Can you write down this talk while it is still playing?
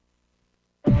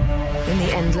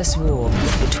the endless war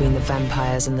between the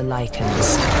vampires and the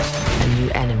Lycans, a new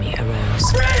enemy arose.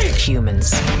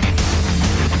 Humans.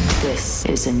 This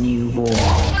is a new war.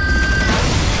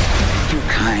 Your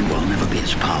kind will never be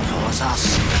as powerful as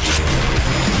us.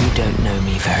 You don't know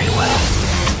me very well.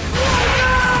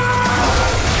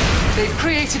 They've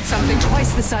created something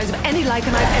twice the size of any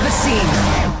Lycan I've ever seen.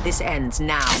 This ends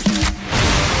now.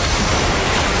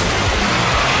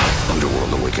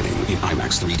 Underworld Awakening in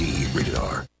IMAX 3D, rated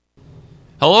R.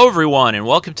 Hello, everyone, and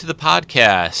welcome to the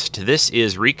podcast. This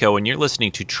is Rico, and you're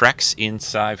listening to Treks in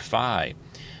Sci-Fi,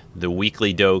 the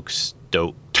weekly dose.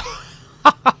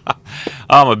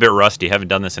 I'm a bit rusty. Haven't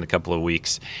done this in a couple of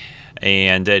weeks.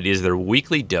 And it is their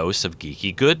weekly dose of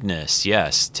geeky goodness.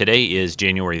 Yes, today is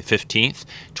January 15th,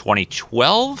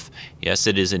 2012. Yes,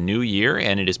 it is a new year,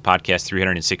 and it is podcast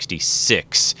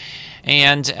 366.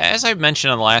 And as I've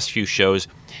mentioned on the last few shows,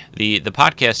 the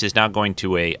podcast is now going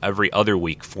to a every other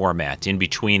week format. In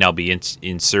between, I'll be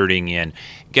inserting in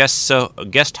guest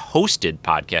hosted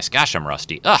podcasts. Gosh, I'm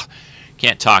rusty.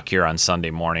 Can't talk here on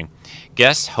Sunday morning.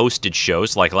 Guest-hosted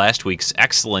shows like last week's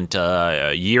excellent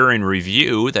year in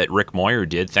review that Rick Moyer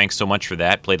did. Thanks so much for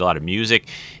that. Played a lot of music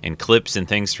and clips and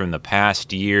things from the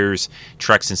past year's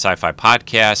Treks and Sci-Fi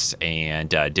podcasts, and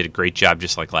did a great job,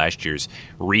 just like last year's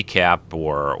recap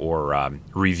or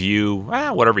review,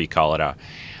 whatever you call it,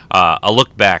 a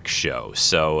look-back show.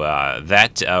 So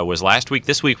that was last week.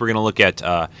 This week we're going to look at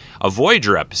a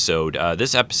Voyager episode.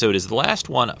 This episode is the last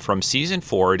one from Season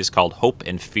 4. It is called Hope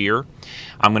and Fear.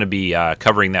 I'm going to be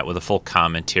covering that with a full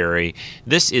commentary.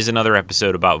 This is another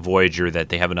episode about Voyager that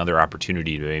they have another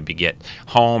opportunity to maybe get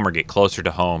home or get closer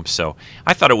to home. So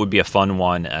I thought it would be a fun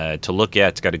one to look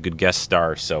at. It's got a good guest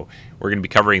star, so we're going to be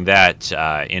covering that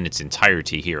in its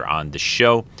entirety here on the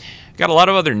show. Got a lot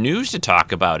of other news to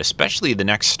talk about, especially the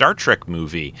next Star Trek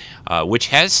movie, which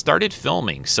has started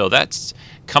filming. So that's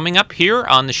coming up here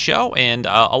on the show, and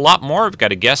a lot more. I've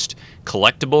got a guest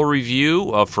collectible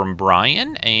review from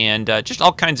Brian, and just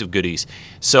all kinds of goodies.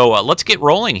 So let's get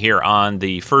rolling here on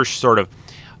the first sort of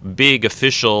big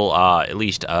official, at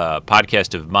least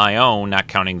podcast of my own, not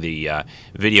counting the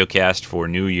video cast for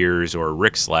New Year's or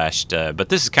Rick Slashed, but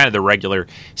this is kind of the regular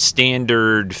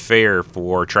standard fare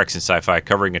for Treks and Sci-Fi,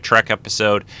 covering a Trek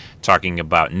episode, talking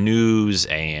about news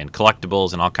and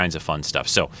collectibles and all kinds of fun stuff.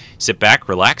 So sit back,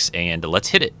 relax, and let's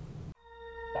hit it.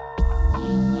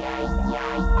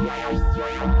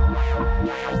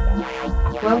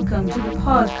 Welcome to the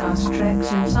podcast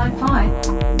Treks and Sci-Fi,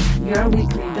 your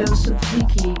weekly dose of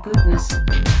geeky goodness.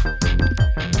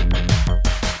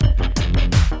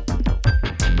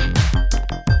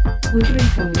 With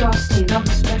Rico and Rusty and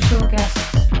other special guests.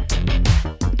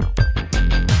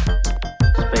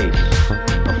 Space,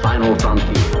 the final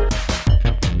frontier.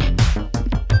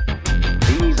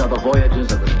 These are the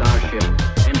voyages of the starship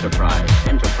Enterprise.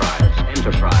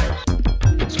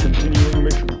 Its continuing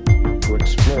mission to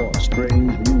explore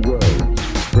strange new worlds,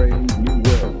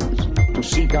 to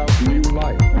seek out new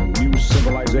life and new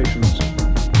civilizations,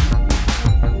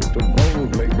 to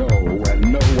boldly go where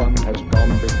no one has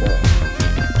gone before.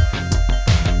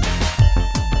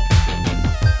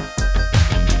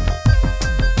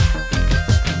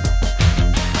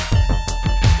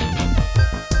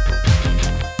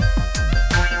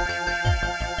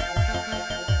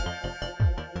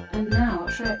 And now,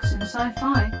 Treks and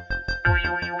Sci-Fi.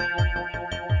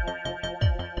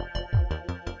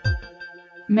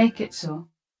 Make it so.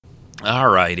 All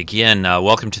right, again,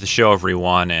 welcome to the show,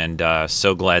 everyone, and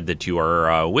so glad that you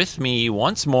are with me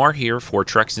once more here for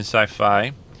Treks and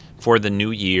Sci-Fi for the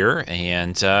new year,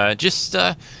 and just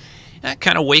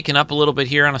kind of waking up a little bit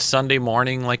here on a Sunday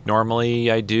morning like normally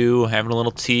I do, having a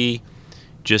little tea,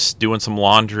 just doing some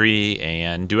laundry,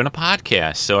 and doing a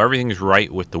podcast, so everything's right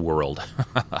with the world.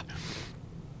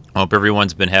 I hope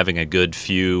everyone's been having a good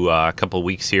few couple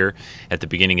weeks here at the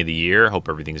beginning of the year. Hope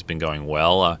everything's been going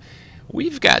well.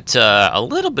 We've got a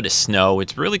little bit of snow.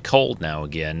 It's really cold now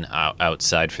again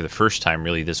outside for the first time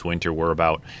really this winter. We're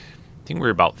about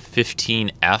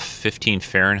 15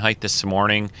 Fahrenheit this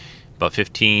morning, about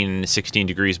 16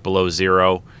 degrees below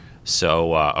zero.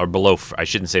 So, or below, I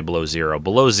shouldn't say below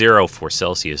zero for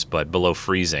Celsius, but below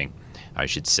freezing, I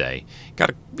should say. Got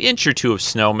an inch or two of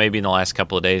snow maybe in the last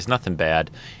couple of days. Nothing bad.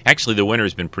 Actually, the winter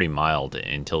has been pretty mild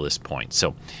until this point.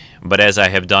 So, but as I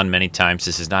have done many times,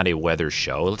 this is not a weather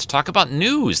show. Let's talk about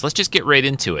news. Let's just get right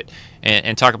into it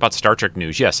and talk about Star Trek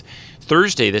news. Yes,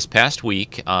 Thursday this past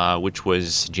week, which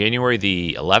was January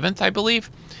the 11th, I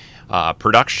believe,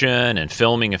 production and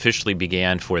filming officially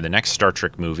began for the next Star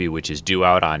Trek movie, which is due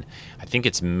out on, I think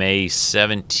it's May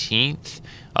 17th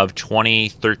of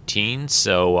 2013.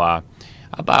 So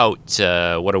about,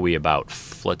 what are we about?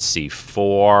 Let's see,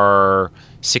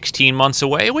 16 months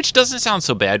away, which doesn't sound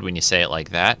so bad when you say it like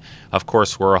that. Of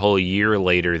course, we're a whole year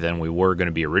later than we were going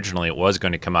to be originally. It was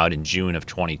going to come out in June of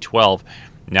 2012.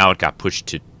 Now it got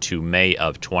pushed to May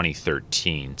of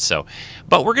 2013.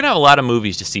 But we're going to have a lot of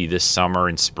movies to see this summer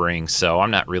and spring, so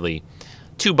I'm not really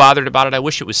too bothered about it. I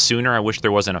wish it was sooner. I wish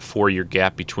there wasn't a 4-year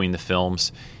gap between the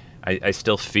films. I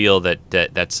still feel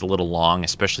that's a little long,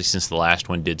 especially since the last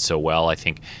one did so well. I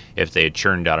think if they had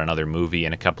churned out another movie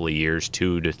in a couple of years,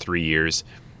 2 to 3 years,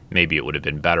 maybe it would have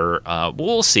been better. But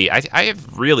we'll see. I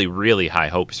have really, really high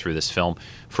hopes for this film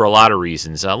for a lot of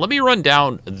reasons. Let me run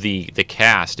down the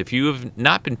cast. If you have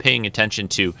not been paying attention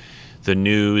to the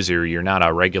news, or you're not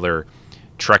a regular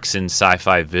Trexin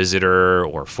Sci-Fi visitor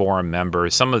or forum member,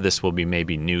 some of this will be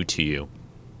maybe new to you.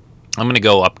 I'm going to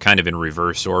go up kind of in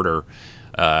reverse order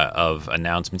of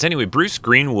announcements. Anyway, Bruce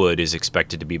Greenwood is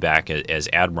expected to be back as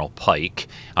Admiral Pike.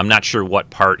 I'm not sure what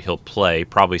part he'll play,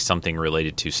 probably something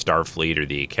related to Starfleet or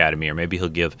the Academy, or maybe he'll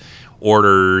give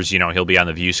orders. He'll be on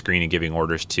the view screen and giving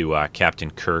orders to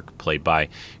Captain Kirk, played by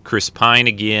Chris Pine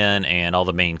again, and all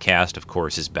the main cast, of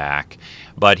course, is back.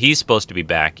 But he's supposed to be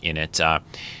back in it.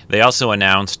 They also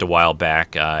announced a while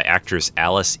back actress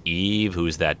Alice Eve,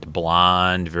 who's that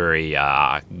blonde, very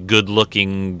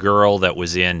good-looking girl that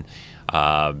was in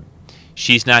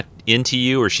She's Not Into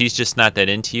You, or She's Just Not That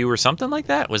Into You, or something like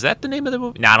that. Was that the name of the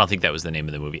movie? No, I don't think that was the name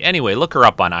of the movie. Anyway, look her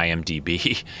up on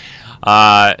IMDb.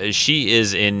 She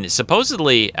is in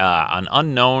supposedly an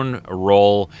unknown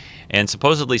role, and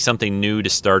supposedly something new to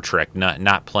Star Trek,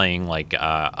 not playing like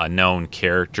a known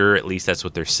character. At least that's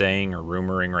what they're saying or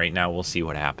rumoring right now. We'll see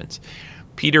what happens.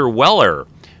 Peter Weller,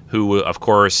 who, of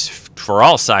course, for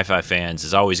all sci-fi fans,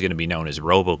 is always going to be known as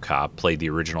RoboCop, played the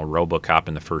original RoboCop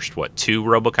in the first, 2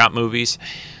 RoboCop movies.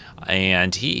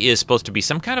 And he is supposed to be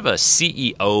some kind of a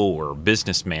CEO or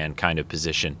businessman kind of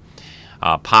position,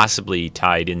 possibly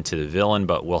tied into the villain,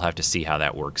 but we'll have to see how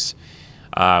that works.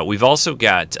 We've also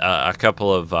got a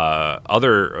couple of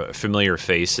other familiar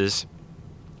faces.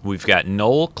 We've got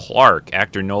Noel Clarke,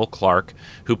 actor Noel Clarke,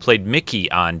 who played Mickey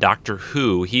on Doctor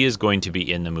Who. He is going to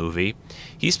be in the movie.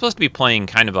 He's supposed to be playing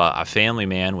kind of a family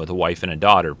man with a wife and a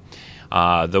daughter.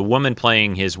 The woman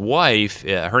playing his wife,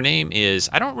 her name is,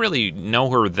 I don't really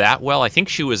know her that well. I think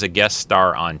she was a guest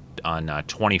star on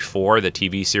 24, the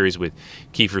TV series with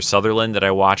Kiefer Sutherland that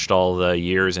I watched all the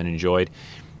years and enjoyed.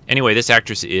 Anyway, this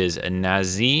actress is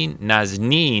Nazneen,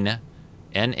 Nazneen,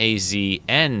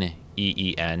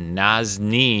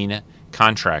 Nazneen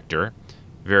Contractor.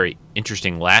 Very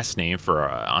interesting last name for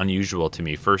unusual to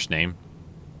me first name.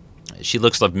 She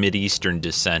looks of Mid-Eastern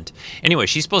descent. Anyway,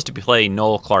 she's supposed to play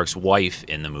Noel Clarke's wife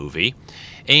in the movie.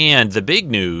 And the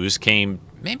big news came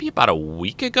maybe about a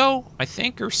week ago, I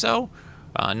think, or so.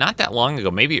 Not that long ago,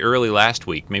 maybe early last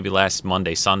week, maybe last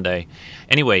Monday, Sunday.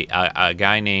 Anyway, a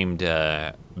guy named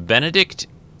Benedict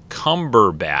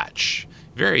Cumberbatch.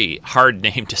 Very hard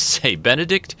name to say.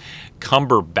 Benedict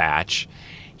Cumberbatch.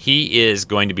 He is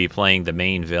going to be playing the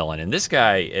main villain. And this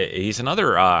guy, he's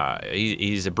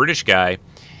he's a British guy,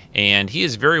 and he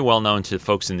is very well known to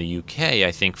folks in the UK,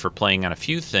 I think, for playing on a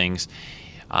few things.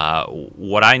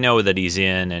 What I know that he's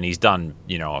in, and he's done,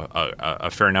 a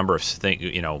fair number of things,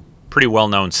 pretty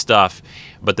well-known stuff.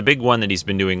 But the big one that he's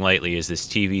been doing lately is this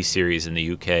TV series in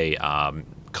the UK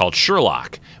called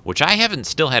Sherlock, which I haven't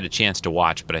still had a chance to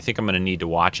watch, but I think I'm going to need to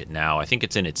watch it now. I think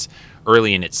it's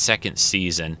early in its second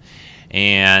season.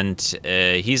 And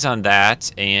he's on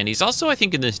that. And he's also, I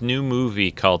think, in this new movie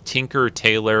called Tinker,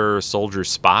 Tailor, Soldier,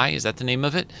 Spy. Is that the name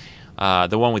of it?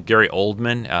 The one with Gary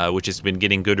Oldman, which has been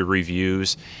getting good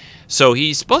reviews. So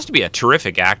he's supposed to be a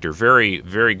terrific actor, very,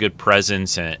 very good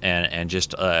presence, and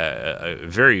just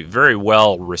very, very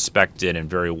well respected, and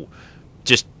very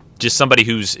just somebody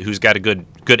who's got a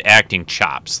good acting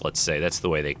chops. Let's say that's the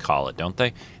way they call it, don't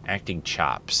they? Acting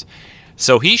chops.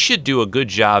 So he should do a good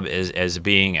job as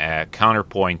being a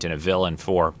counterpoint and a villain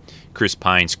for Chris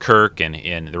Pine's Kirk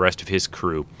and the rest of his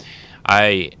crew.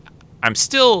 I'm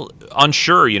still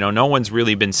unsure. No one's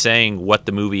really been saying what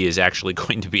the movie is actually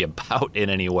going to be about in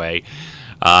any way.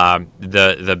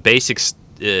 The basics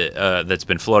that's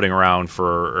been floating around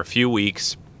for a few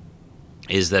weeks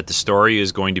is that the story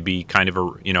is going to be kind of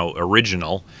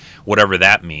original, whatever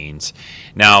that means.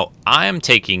 Now, I am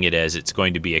taking it as it's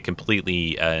going to be a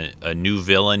completely a new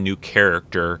villain, new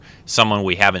character, someone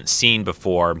we haven't seen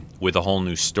before with a whole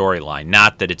new storyline.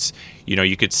 Not that it's,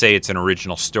 you could say it's an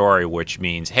original story, which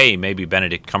means, hey, maybe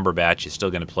Benedict Cumberbatch is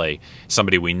still going to play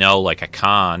somebody we know, like a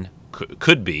Khan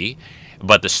could be,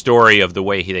 but the story of the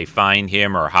way they find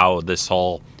him or how this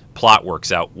whole plot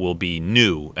works out, will be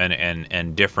new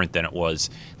and different than it was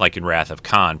like in Wrath of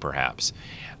Khan, perhaps.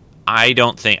 I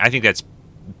think that's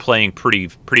playing pretty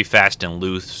fast and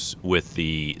loose with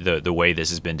the way this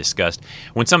has been discussed.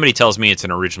 When somebody tells me it's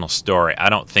an original story, I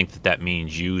don't think that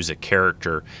means use a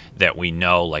character that we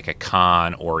know, like a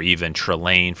Khan or even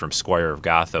Trelane from Squire of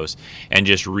Gothos, and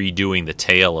just redoing the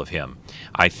tale of him.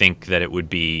 I think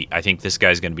this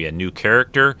guy's going to be a new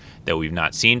character that we've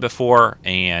not seen before,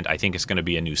 and I think it's going to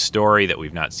be a new story that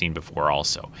we've not seen before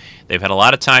also. They've had a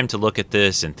lot of time to look at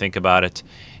this and think about it,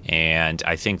 and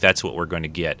I think that's what we're going to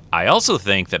get. I also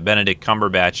think that Benedict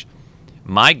Cumberbatch,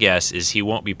 my guess is he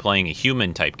won't be playing a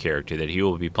human-type character, that he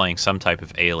will be playing some type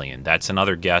of alien. That's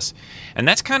another guess, and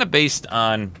that's kind of based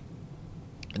on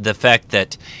the fact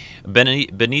that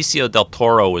Benicio del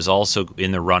Toro was also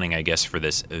in the running, I guess, for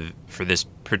this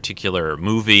particular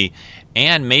movie,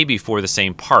 and maybe for the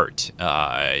same part.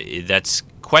 That's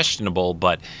questionable,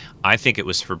 but I think it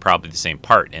was for probably the same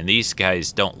part. And these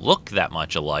guys don't look that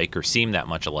much alike or seem that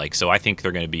much alike, so I think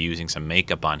they're going to be using some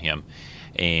makeup on him.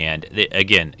 And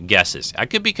again, guesses. I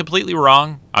could be completely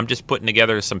wrong. I'm just putting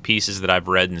together some pieces that I've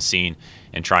read and seen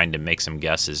and trying to make some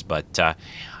guesses. But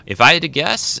if I had to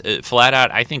guess, flat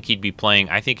out, I think it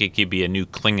could be a new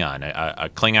Klingon, a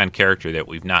Klingon character that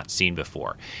we've not seen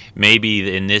before.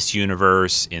 Maybe in this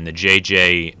universe, in the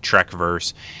JJ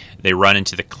Trekverse, they run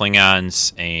into the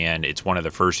Klingons, and it's one of the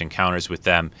first encounters with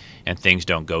them, and things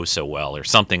don't go so well, or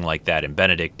something like that. And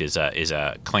Benedict is a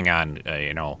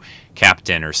Klingon,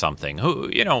 captain or something. Who,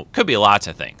 could be lots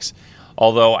of things.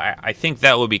 Although I think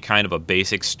that would be kind of a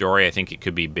basic story. I think it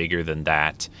could be bigger than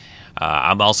that.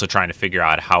 I'm also trying to figure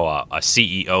out how a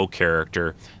CEO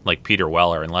character like Peter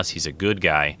Weller, unless he's a good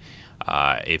guy,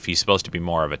 if he's supposed to be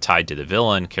more of a tied to the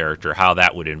villain character, how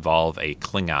that would involve a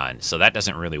Klingon. So that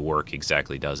doesn't really work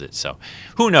exactly, does it? So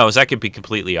who knows? I could be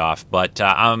completely off, but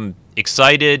I'm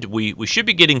excited. We should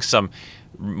be getting some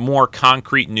more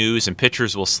concrete news, and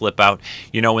pictures will slip out.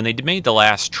 When they made the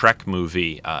last Trek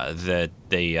movie that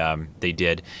they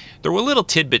did, there were little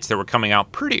tidbits that were coming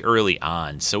out pretty early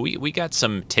on. So we got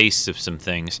some tastes of some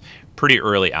things pretty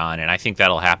early on, and I think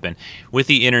that'll happen with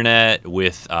the internet,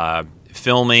 with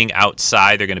filming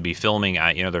outside. They're going to be filming,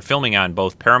 they're filming on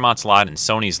both Paramount's lot and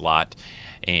Sony's lot,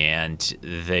 and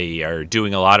they are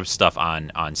doing a lot of stuff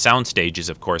on sound stages,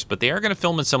 of course, but they are going to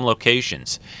film in some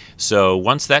locations. So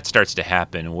once that starts to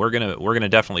happen, we're gonna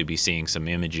definitely be seeing some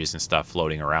images and stuff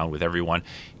floating around with everyone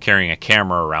carrying a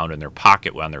camera around in their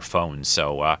pocket on their phones.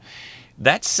 So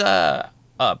that's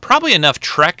probably enough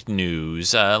Trek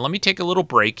news. Let me take a little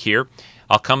break here.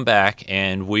 I'll come back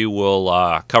and we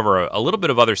will cover a little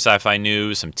bit of other sci-fi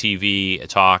news, some TV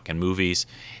talk and movies,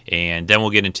 and then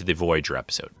we'll get into the Voyager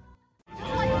episode.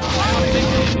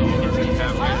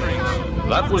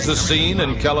 That was the scene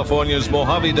in California's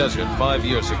Mojave Desert 5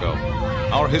 years ago.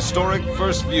 Our historic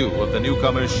first view of the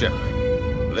newcomer's ship.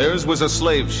 Theirs was a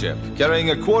slave ship carrying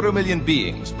 250,000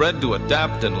 beings bred to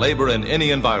adapt and labor in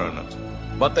any environment.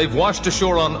 But they've washed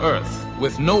ashore on Earth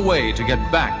with no way to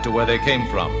get back to where they came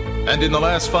from. And in the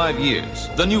last 5 years,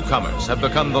 the newcomers have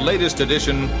become the latest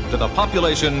addition to the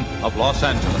population of Los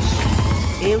Angeles.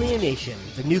 Alienation,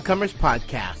 the Newcomers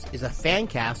Podcast, is a fan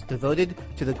cast devoted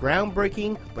to the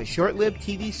groundbreaking but short-lived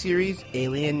TV series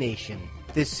Alienation.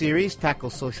 This series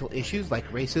tackles social issues like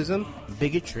racism,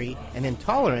 bigotry, and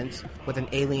intolerance with an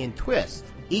alien twist.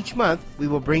 Each month, we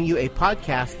will bring you a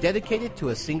podcast dedicated to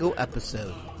a single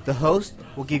episode. The host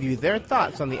will give you their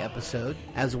thoughts on the episode,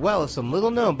 as well as some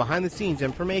little-known behind-the-scenes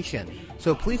information.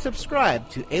 So please subscribe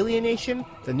to Alienation,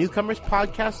 the Newcomers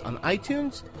Podcast on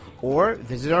iTunes, or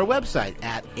visit our website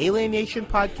at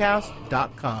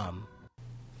alienationpodcast.com.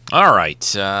 All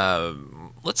right,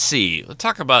 let's see. Let's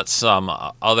talk about some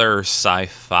other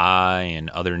sci-fi and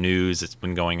other news that's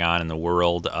been going on in the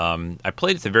world. I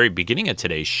played at the very beginning of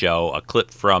today's show a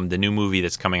clip from the new movie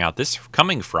that's coming out this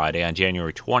coming Friday on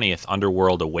January 20th,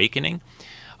 Underworld Awakening,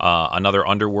 another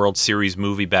Underworld series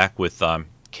movie back with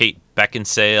Kate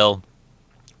Beckinsale.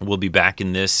 Will be back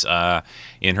in this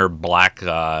in her black,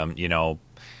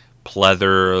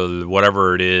 pleather,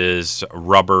 whatever it is,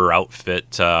 rubber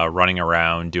outfit, running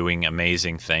around doing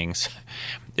amazing things.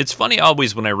 It's funny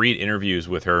always when I read interviews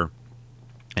with her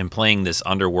and playing this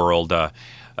Underworld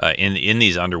in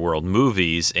these Underworld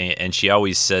movies, and she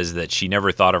always says that she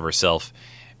never thought of herself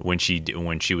when she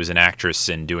was an actress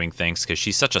and doing things, because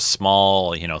she's such a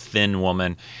small, thin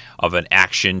woman of an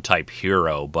action type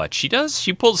hero, but she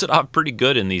pulls it off pretty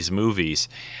good in these movies,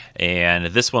 and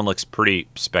this one looks pretty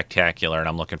spectacular, and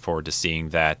I'm looking forward to seeing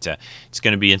that. It's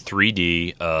going to be in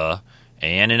 3D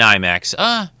and in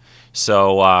IMAX,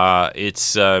 so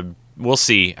it's we'll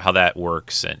see how that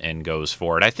works and goes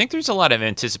forward. I think there's a lot of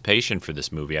anticipation for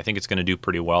this movie. I think it's going to do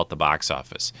pretty well at the box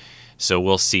office. So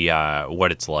we'll see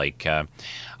what it's like.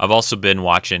 I've also been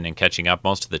watching and catching up.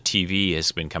 Most of the TV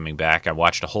has been coming back. I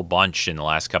watched a whole bunch in the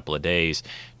last couple of days.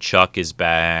 Chuck is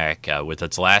back with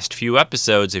its last few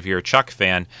episodes. If you're a Chuck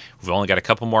fan, we've only got a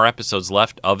couple more episodes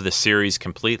left of the series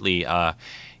completely.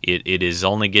 It is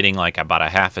only getting like about a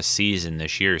half a season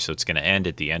this year, so it's going to end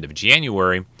at the end of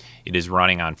January. It is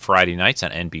running on Friday nights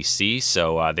on NBC,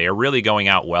 so they are really going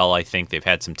out well. I think they've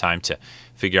had some time to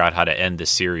figure out how to end the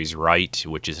series right,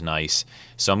 which is nice.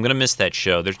 So I'm going to miss that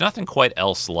show. There's nothing quite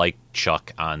else like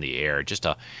Chuck on the air. Just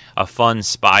a fun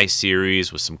spy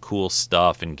series with some cool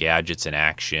stuff and gadgets and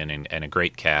action and a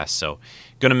great cast. So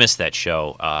going to miss that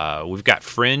show. We've got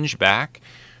Fringe back,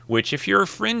 which if you're a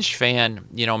Fringe fan,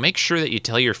 make sure that you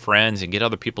tell your friends and get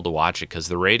other people to watch it because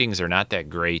the ratings are not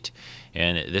that great.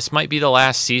 And this might be the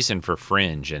last season for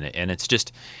Fringe. And it's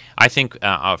just, I think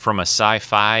from a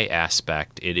sci-fi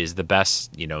aspect, it is the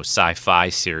best, sci-fi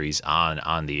series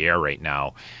on the air right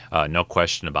now. No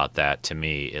question about that, to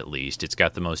me at least. It's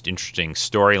got the most interesting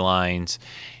storylines,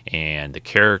 and the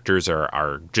characters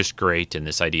are just great. And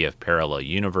this idea of parallel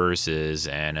universes,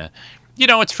 and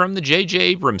it's from the J.J.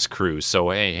 Abrams crew. So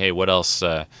hey, what else?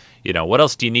 What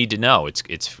else do you need to know?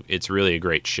 It's really a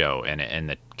great show, and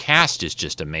the cast is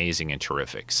just amazing and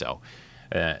terrific. So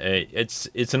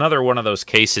it's another one of those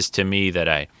cases to me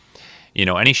that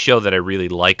any show that I really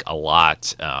like a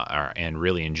lot and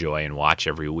really enjoy and watch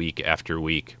every week after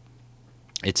week.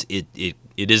 It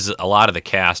is a lot of the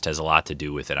cast has a lot to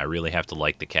do with it. I really have to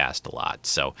like the cast a lot.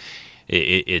 So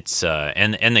it's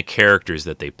and the characters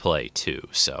that they play too.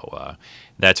 So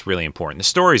that's really important. The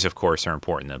stories, of course, are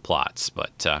important than the plots.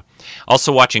 But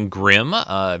also watching Grimm,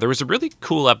 there was a really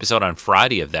cool episode on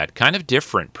Friday of that. Kind of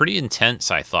different, pretty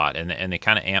intense, I thought, and they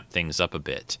kind of amped things up a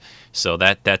bit. So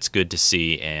that's good to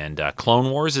see. And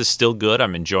Clone Wars is still good.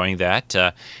 I'm enjoying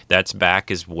that. That's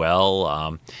back as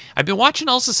well. I've been watching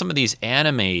also some of these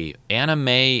anime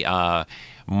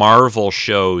Marvel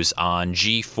shows on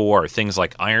G4, things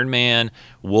like Iron Man,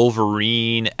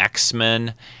 Wolverine,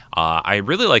 X-Men. I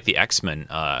really like the X-Men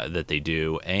that they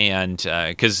do, and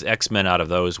because X-Men out of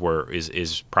those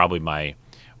is probably my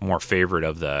more favorite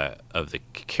of the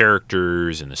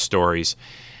characters and the stories.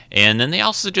 And then they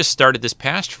also just started this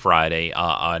past Friday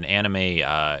an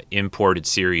anime imported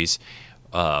series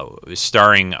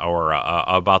starring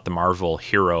about the Marvel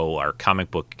hero or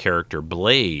comic book character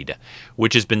Blade,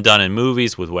 which has been done in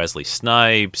movies with Wesley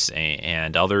Snipes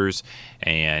and others.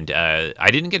 And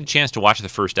I didn't get a chance to watch the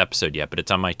first episode yet, but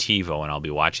it's on my TiVo, and I'll be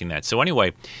watching that. So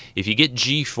anyway, if you get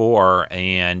G4,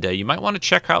 and you might want to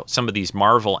check out some of these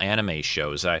Marvel anime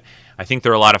shows. I think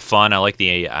they're a lot of fun. I like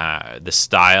the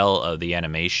style of the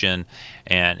animation,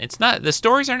 and the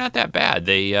stories are not that bad.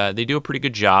 They do a pretty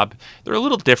good job. They're a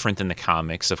little different than the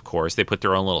comics, of course. They put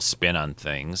their own little spin on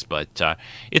things, but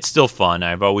it's still fun.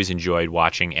 I've always enjoyed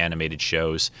watching animated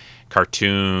shows,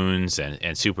 cartoons, and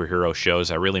superhero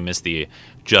shows. I really miss the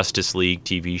Justice League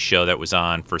TV show that was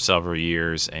on for several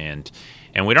years, and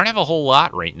we don't have a whole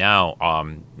lot right now.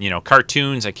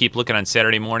 Cartoons, I keep looking on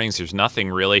Saturday mornings. There's nothing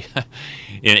really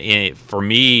for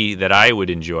me that I would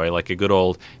enjoy, like a good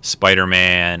old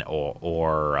Spider-Man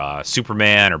or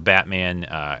Superman or Batman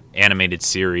animated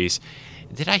series.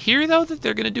 Did I hear, though, that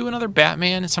they're going to do another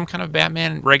Batman, some kind of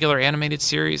Batman regular animated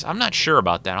series? I'm not sure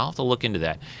about that. I'll have to look into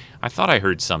that. I thought I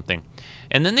heard something.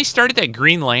 And then they started that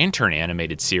Green Lantern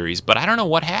animated series, but I don't know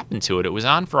what happened to it. It was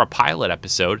on for a pilot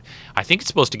episode. I think it's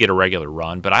supposed to get a regular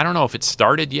run, but I don't know if it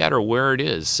started yet or where it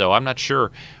is, so I'm not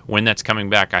sure when that's coming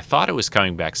back. I thought it was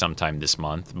coming back sometime this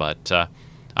month, but I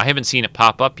haven't seen it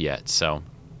pop up yet. So,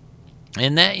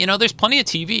 and that, there's plenty of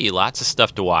TV, lots of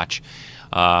stuff to watch.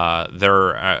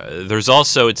 There's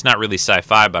also, it's not really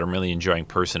sci-fi, but I'm really enjoying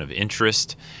Person of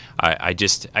Interest. I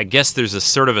guess there's a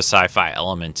sort of a sci-fi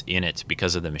element in it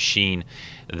because of the machine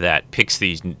that picks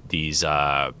these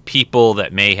people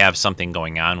that may have something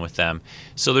going on with them.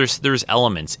 So there's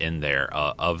elements in there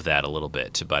of that a little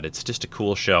bit, but it's just a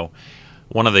cool show.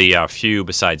 One of the few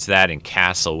besides that and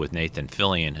Castle with Nathan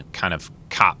Fillion, kind of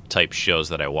cop type shows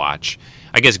that I watch.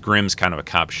 I guess Grimm's kind of a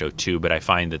cop show too, but I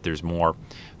find that there's more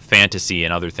fantasy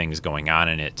and other things going on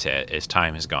in it as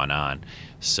time has gone on.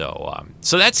 So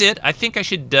that's it. I think I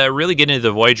should really get into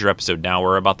the Voyager episode now.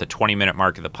 We're about the 20-minute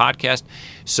mark of the podcast.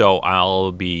 So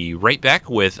I'll be right back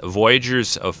with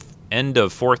Voyager's end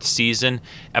of 4th season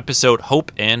episode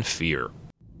Hope and Fear.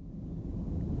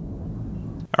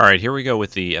 All right, here we go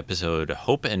with the episode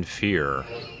Hope and Fear.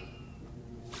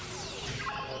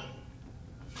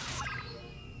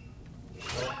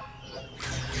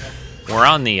 We're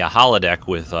on the holodeck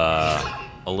with a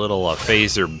little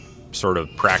phaser sort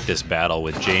of practice battle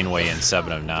with Janeway and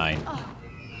 7 of 9. Full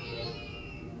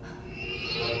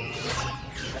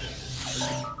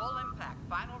impact.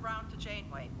 Final round to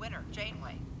Janeway. Winner,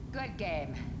 Janeway. Good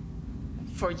game.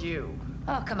 For you.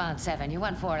 Oh, come on, 7. You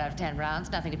won 4 out of 10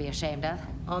 rounds. Nothing to be ashamed of.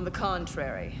 On the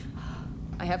contrary.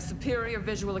 I have superior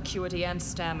visual acuity and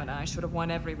stamina. I should have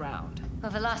won every round.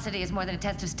 Well, velocity is more than a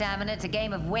test of stamina. It's a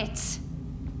game of wits.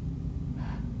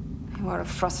 You are a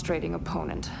frustrating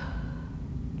opponent.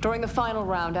 During the final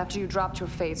round, after you dropped your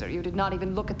phaser, you did not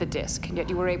even look at the disc, and yet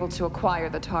you were able to acquire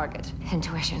the target.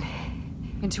 Intuition.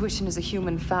 Intuition is a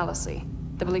human fallacy.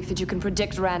 The belief that you can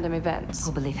predict random events.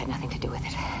 Oh, belief had nothing to do with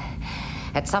it.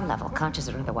 At some level, conscious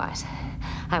or otherwise,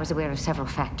 I was aware of several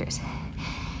factors.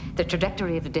 The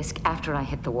trajectory of the disc after I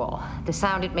hit the wall, the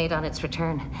sound it made on its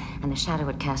return, and the shadow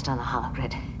it cast on the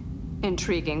hologrid.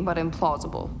 Intriguing, but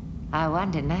implausible. I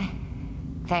won, didn't I?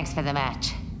 Thanks for the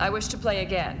match. I wish to play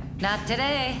again. Not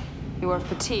today. You are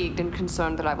fatigued and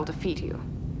concerned that I will defeat you.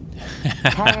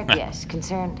 Tired, yes.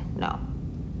 Concerned, no.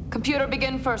 Computer,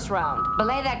 begin first round.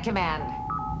 Belay that command.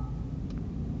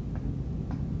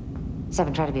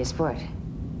 7, try to be a sport.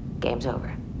 Game's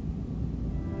over.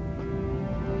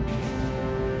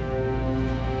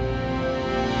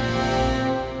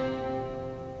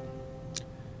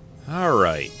 All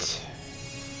right.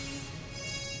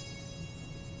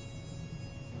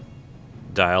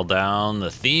 Dial down the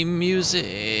theme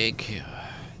music.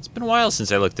 It's been a while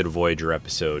since I looked at a Voyager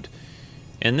episode,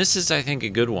 and this is, I think, a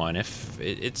good one.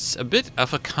 It's a bit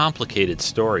of a complicated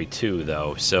story too,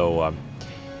 though. So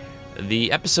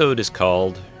the episode is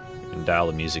called, and dial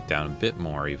the music down a bit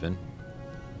more even.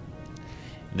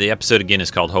 The episode again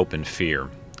is called Hope and Fear.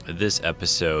 This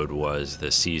episode was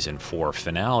the season 4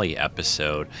 finale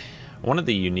episode. One of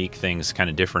the unique things, kind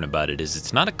of different about it, is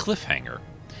it's not a cliffhanger.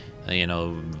 You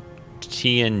know,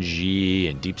 TNG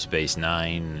and Deep Space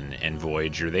Nine and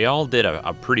Voyager, they all did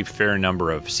a pretty fair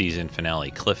number of season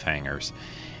finale cliffhangers.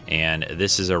 And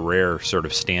this is a rare sort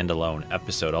of standalone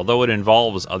episode, although it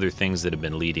involves other things that have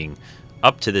been leading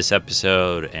up to this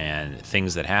episode, and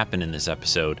things that happen in this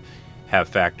episode have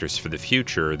factors for the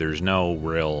future. There's no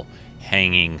real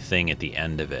hanging thing at the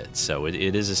end of it. So it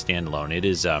is a standalone. It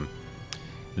is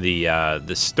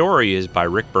the story is by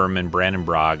Rick Berman, Brandon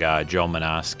Braga, Joe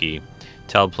Menosky,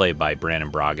 teleplay by Brandon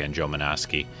Braga and Joe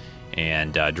Menosky,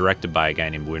 and directed by a guy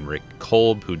named Winrick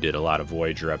Kolb, who did a lot of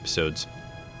Voyager episodes.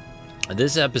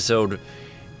 This episode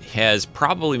has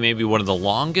probably maybe one of the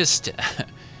longest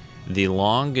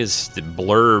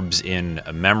blurbs in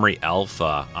Memory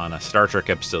Alpha on a Star Trek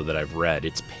episode that I've read.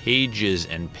 It's pages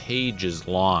and pages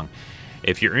long.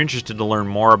 If you're interested to learn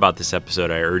more about this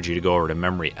episode, I urge you to go over to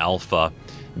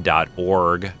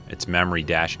memoryalpha.org. It's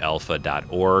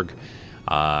memory-alpha.org.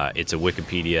 It's a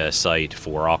Wikipedia site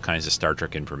for all kinds of Star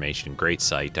Trek information. Great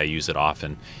site. I use it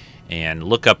often. And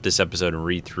look up this episode and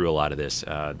read through a lot of this.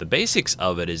 The basics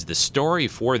of it is the story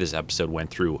for this episode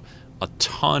went through a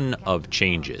ton of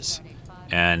changes,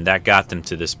 and that got them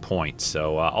to this point.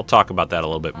 So I'll talk about that a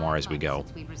little bit more as we go.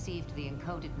 We received the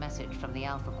encoded message from the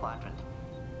Alpha Quadrant.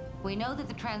 We know that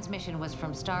the transmission was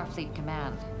from Starfleet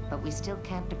Command, but we still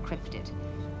can't decrypt it.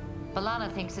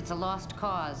 B'Elanna thinks it's a lost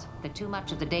cause, that too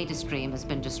much of the data stream has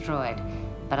been destroyed.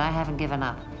 But I haven't given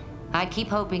up. I keep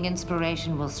hoping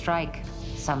inspiration will strike,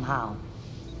 somehow.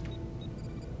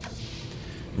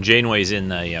 Janeway's in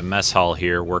the mess hall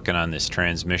here working on this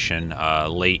transmission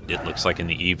late, it looks like in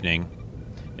the evening.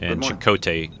 And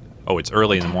Chakotay, oh, it's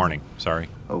early in the morning, sorry.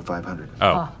 0500.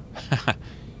 Oh. Well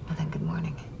then, good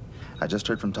morning. I just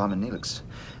heard from Tom and Neelix.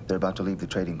 They're about to leave the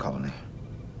trading colony.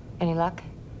 Any luck?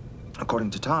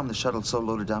 According to Tom, the shuttle's so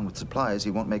loaded down with supplies,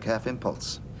 he won't make half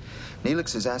impulse.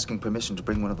 Neelix is asking permission to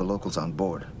bring one of the locals on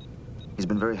board. He's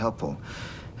been very helpful,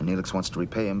 and Neelix wants to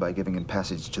repay him by giving him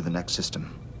passage to the next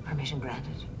system. Permission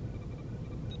granted.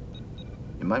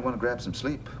 You might want to grab some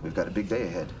sleep. We've got a big day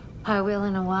ahead. I will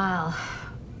in a while.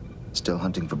 Still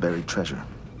hunting for buried treasure.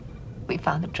 We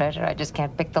found the treasure, I just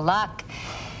can't pick the lock.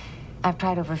 I've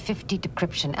tried over 50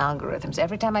 decryption algorithms.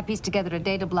 Every time I piece together a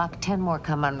data block, 10 more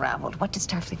come unraveled. What did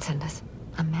Starfleet send us?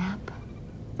 A map?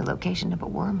 The location of a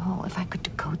wormhole? If I could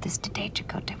decode this today,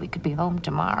 Chakotay, we could be home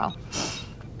tomorrow.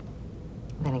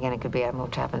 Then again, it could be Admiral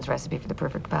Chapman's recipe for the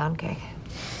perfect pound cake.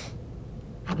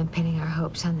 I've been pinning our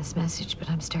hopes on this message, but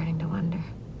I'm starting to wonder.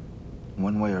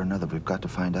 One way or another, we've got to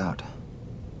find out.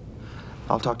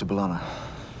 I'll talk to B'Elanna.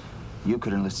 You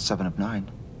could enlist 7 of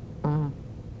 9.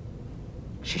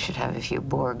 She should have a few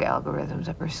Borg algorithms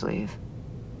up her sleeve.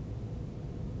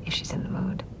 If she's in the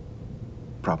mood.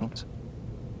 Problems?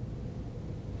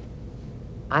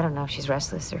 I don't know if she's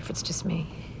restless or if it's just me.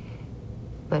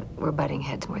 but we're butting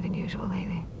heads more than usual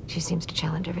lately. She seems to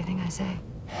challenge everything I say.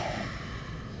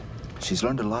 She's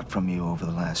learned a lot from you over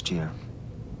the last year.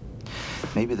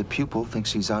 Maybe the pupil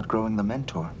thinks he's outgrowing the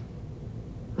mentor.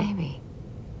 Maybe.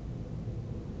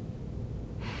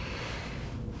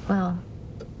 Well,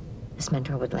 this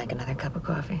mentor would like another cup of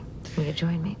coffee. Will you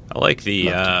join me? I like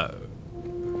I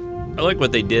like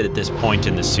what they did at this point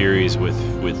in the series with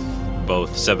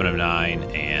both Seven of Nine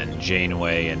and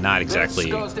Janeway, and not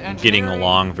exactly getting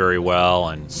along very well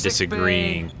and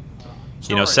disagreeing.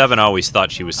 You know, Seven always thought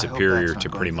she was superior to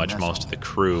pretty much most of the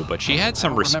crew, but she had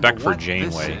some respect for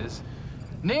Janeway.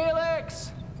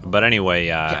 Neelix! But anyway,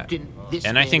 Captain,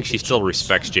 and I think she still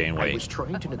respects Janeway. I was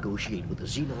trying to negotiate with a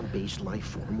Xenon-based life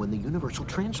form when the Universal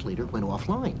Translator went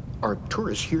offline.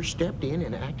 Arcturus here stepped in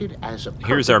and acted as a...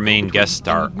 Here's our main guest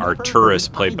star, Arcturus,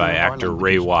 played by actor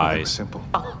Ray Wise. Simple.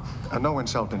 No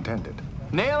insult intended.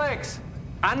 Neelix!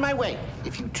 On my way,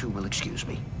 if you two will excuse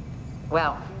me.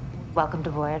 Well, welcome to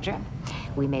Voyager.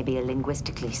 We may be a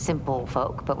linguistically simple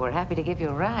folk, but we're happy to give you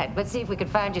a ride. Let's see if we can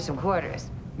find you some quarters.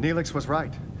 Neelix was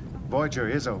right. Voyager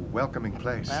is a welcoming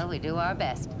place. Well, we do our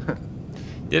best.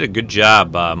 Did a good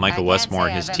job, Michael Westmore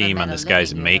and his team, on this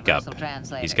guy's makeup.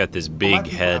 He's got this big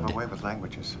head. Have a way with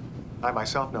languages. I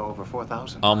myself know over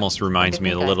 4,000. Almost reminds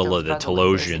me a little of the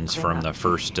Telosians from the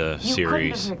first series. You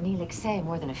couldn't have heard Neelix say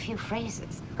more than a few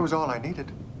phrases. It was all I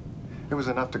needed. It was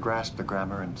enough to grasp the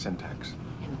grammar and syntax.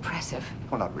 Impressive.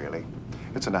 Well, not really.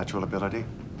 It's a natural ability.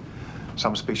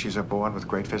 Some species are born with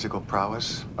great physical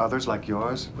prowess. Others, like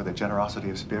yours, with a generosity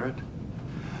of spirit.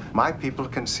 My people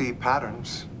can see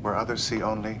patterns where others see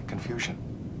only confusion.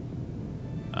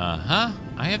 Uh-huh.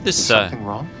 I have this, Is something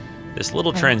wrong? This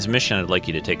little transmission I'd like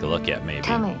you to take a look at, maybe.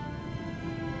 Tell me,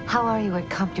 how are you at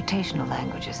computational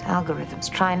languages, algorithms,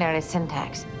 trinary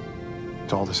syntax?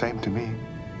 It's all the same to me.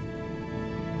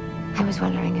 I was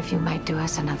wondering if you might do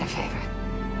us another favor.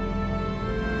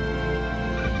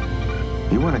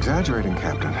 You weren't exaggerating,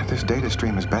 Captain. This data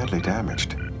stream is badly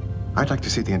damaged. I'd like to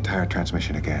see the entire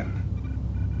transmission again.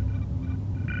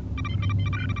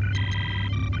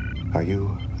 Are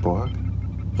you Borg?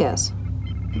 Yes.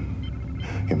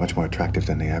 You're much more attractive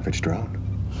than the average drone.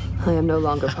 I am no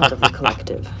longer part of the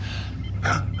collective.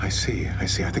 I see. I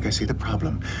think I see the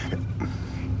problem.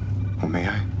 Well, may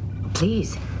I?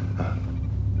 Please. Have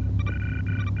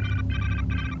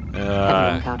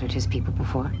you encountered his people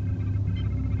before?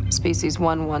 Species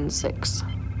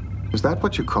 116. Is that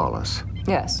what you call us?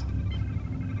 Yes.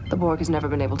 The Borg has never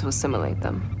been able to assimilate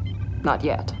them. Not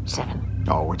yet. 7.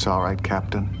 Oh, it's all right,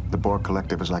 Captain. The Borg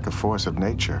Collective is like a force of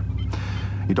nature.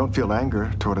 You don't feel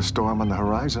anger toward a storm on the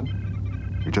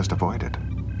horizon. You just avoid it.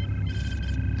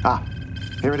 Ah,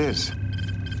 here it is.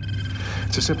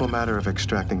 It's a simple matter of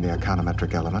extracting the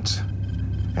econometric elements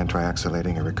and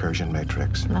triaxylating a recursion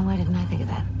matrix. No, why didn't I think of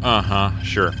that? Uh-huh,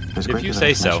 sure. There's If you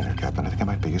say so. Here, Captain. I think it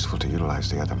might be useful to utilize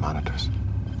the other monitors.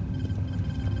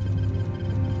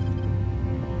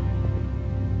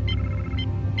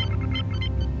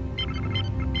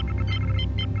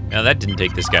 Now, that didn't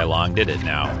take this guy long, did it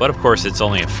now? But, of course, it's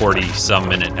only a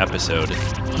 40-some-minute episode.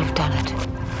 You've done it.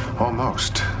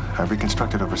 Almost. I've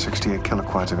reconstructed over 68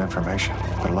 kiloquads of information,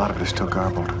 but a lot of it is still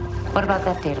garbled. What about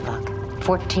that data log?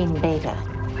 14 beta.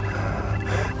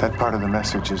 That part of the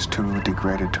message is too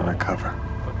degraded to recover.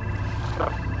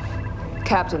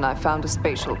 Captain, I found a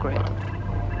spatial grid.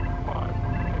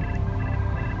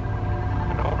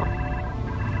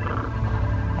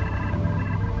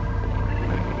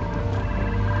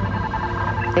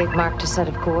 They've marked a set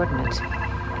of coordinates.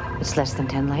 It's less than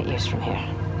 10 light years from here.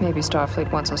 Maybe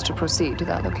Starfleet wants us to proceed to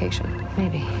that location.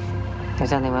 Maybe.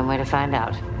 There's only one way to find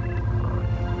out.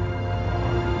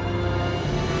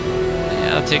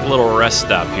 Yeah, I'll take a little rest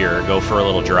stop here, go for a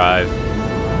little drive.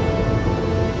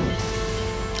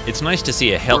 It's nice to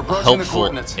see a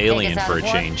helpful alien for a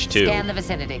change, too. Scan the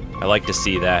vicinity. I like to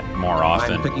see that more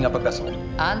often. I'm picking up a vessel.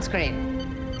 On screen.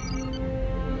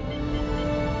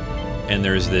 And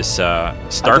there's this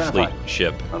Starfleet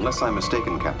ship. Unless I'm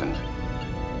mistaken, Captain,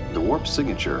 the warp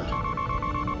signature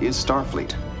is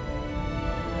Starfleet.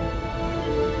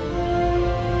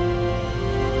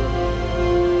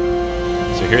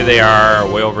 So here they are,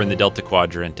 way over in the Delta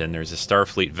Quadrant, and there's a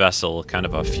Starfleet vessel, kind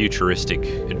of a futuristic,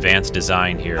 advanced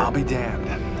design here. I'll be damned.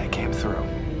 They came through.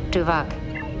 Tuvok.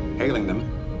 Hailing them.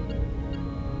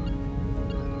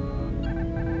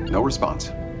 No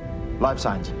response. Life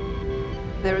signs.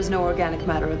 There is no organic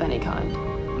matter of any kind.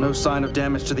 No sign of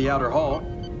damage to the outer hull.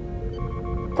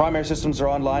 Primary systems are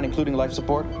online, including life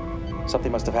support.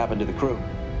 Something must have happened to the crew.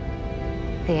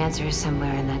 The answer is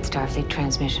somewhere in that Starfleet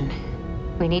transmission.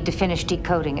 We need to finish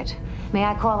decoding it. May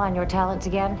I call on your talents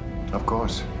again? Of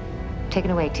course. Take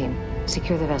it away, team.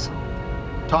 Secure the vessel.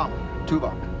 Tom,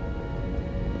 Tuvok.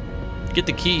 Get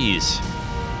the keys.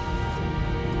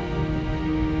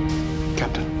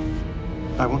 Captain,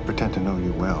 I won't pretend to know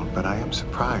you well, but I am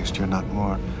surprised you're not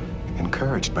more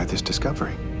encouraged by this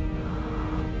discovery.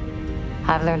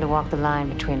 I've learned to walk the line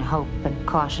between hope and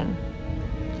caution.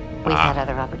 We've had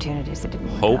other opportunities that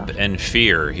didn't work Hope out. and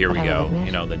Fear. Here But we I will go. admit,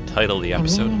 You know, the title of the I'm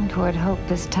episode. leaning toward hope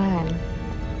this time.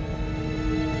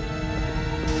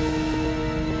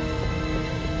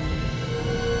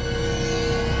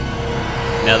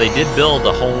 Now, they did build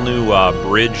a whole new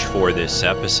bridge for this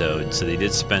episode, so they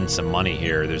did spend some money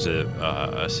here. There's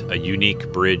a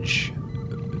unique bridge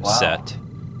set.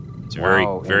 It's very,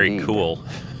 Wow, very indeed. cool.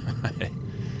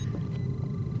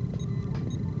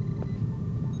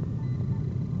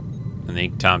 I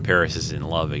think Tom Paris is in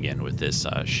love again with this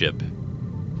ship.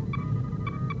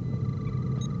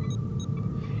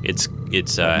 It's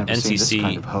I've never seen this NCC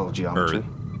kind of hull geometry. or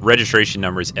registration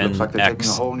number is Looks like they're taking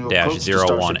a whole new approach to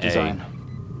Starship design. NX-01A.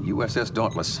 USS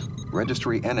Dauntless,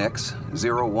 registry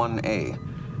NX-01A.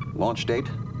 Launch date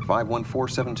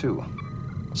 51472.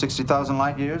 60,000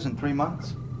 light years in 3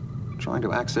 months? Trying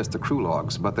to access the crew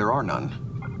logs, but there are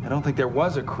none. I don't think there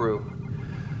was a crew.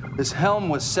 This helm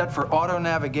was set for auto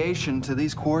navigation to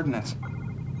these coordinates.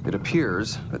 It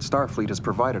appears that Starfleet has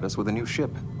provided us with a new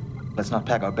ship. Let's not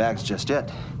pack our bags just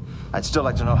yet. I'd still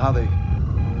like to know how they...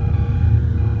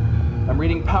 I'm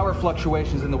reading power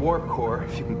fluctuations in the warp core,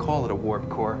 if you can call it a warp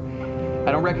core.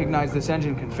 I don't recognize this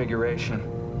engine configuration.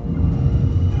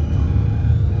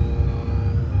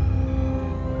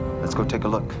 Let's go take a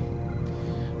look.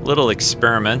 Little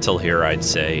experimental here, I'd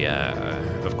say.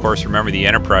 Of course, remember the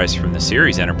Enterprise from the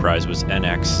series Enterprise was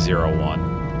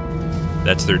NX-01.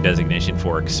 That's their designation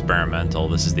for experimental.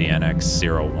 This is the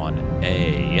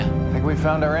NX-01A. I think we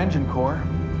found our engine core.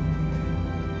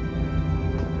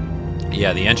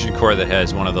 Yeah, the engine core that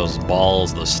has one of those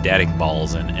balls, those static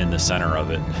balls in the center of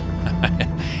it.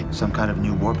 Some kind of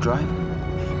new warp drive?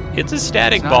 It's a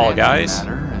static It's not ball, engine guys.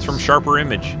 matter, It's from Sharper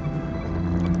Image.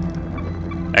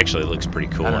 Actually, it looks pretty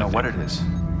cool. I don't know think. what it is.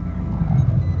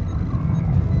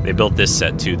 They built this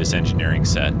set too, this engineering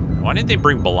set. Why didn't they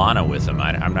bring B'Elanna with them?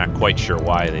 I'm not quite sure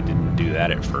why they didn't do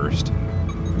that at first.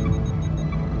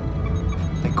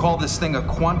 They call this thing a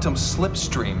quantum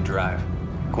slipstream drive.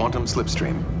 Quantum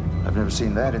slipstream. I've never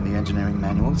seen that in the engineering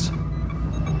manuals.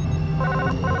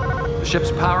 The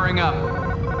ship's powering up.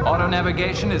 Auto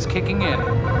navigation is kicking in.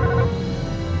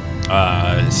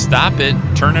 Stop it.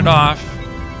 Turn it off.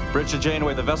 Bridge to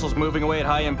Janeway, the vessel's moving away at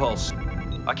high impulse.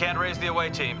 I can't raise the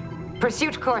away team.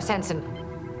 Pursuit course, Ensign.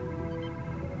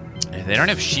 They don't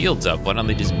have shields up. Why don't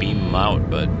they just beam them out?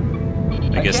 But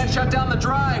I guess can't shut down the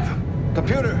drive.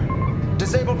 Computer,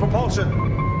 disable propulsion.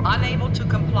 Unable to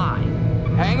comply.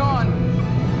 Hang on.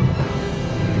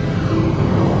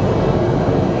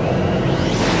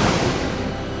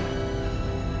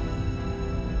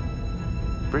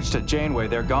 Bridge to Janeway,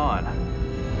 they're gone.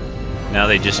 now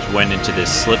they just went into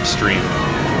this slipstream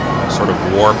sort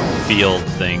of warp field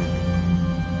thing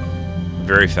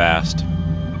very fast.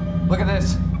 Look at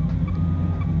this.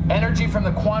 Energy from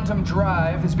the quantum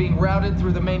drive is being routed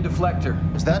through the main deflector.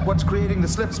 Is that what's creating the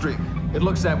slipstream? It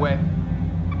looks that way.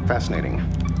 Fascinating.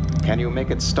 Can you make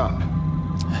it stop?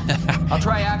 I'll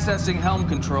try accessing helm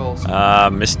controls.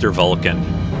 Mr. Vulcan,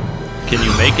 can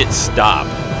you make it stop?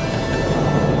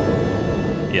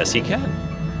 Yes, he can.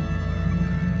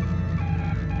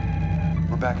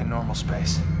 We're back in normal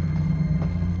space.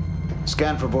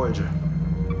 Scan for Voyager.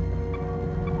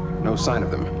 No sign of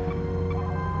them.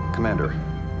 Commander,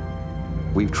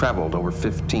 we've traveled over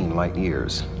 15 light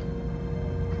years.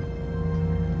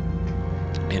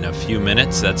 In a few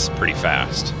minutes, that's pretty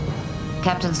fast.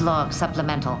 Captain's log,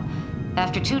 supplemental.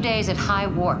 After 2 days at high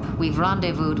warp, we've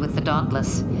rendezvoused with the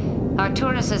Dauntless.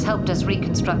 Arcturus has helped us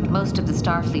reconstruct most of the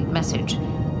Starfleet message.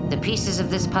 The pieces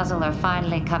of this puzzle are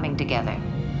finally coming together.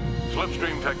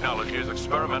 Slipstream technology is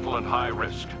experimental and high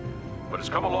risk, but it's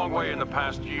come a long way in the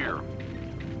past year.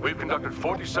 We've conducted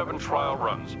 47 trial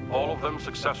runs, all of them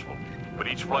successful, but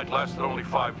each flight lasted only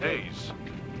 5 days.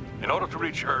 In order to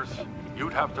reach Earth,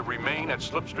 you'd have to remain at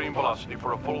slipstream velocity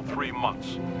for a full 3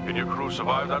 months. Can your crew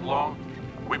survive that long?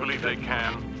 We believe they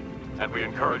can, and we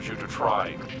encourage you to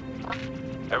try.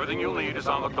 Everything you'll need is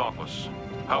on the Dauntless.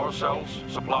 Power cells,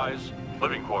 supplies,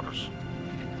 living quarters.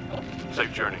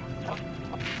 Safe journey.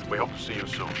 We hope to see you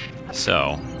soon.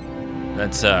 So,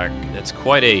 that's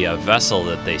quite a vessel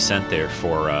that they sent there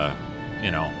for,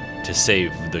 to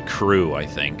save the crew, I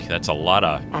think. That's a lot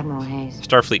of Admiral Hayes.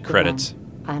 Starfleet credits.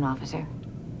 Fine officer.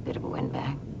 Bit of a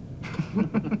windbag.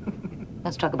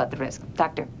 Let's talk about the risk.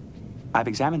 Doctor, I've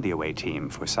examined the away team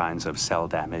for signs of cell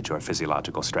damage or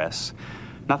physiological stress.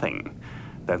 Nothing.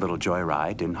 Their little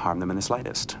joyride didn't harm them in the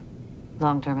slightest.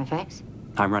 Long-term effects?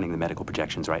 I'm running the medical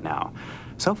projections right now.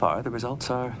 So far, the results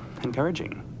are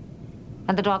encouraging.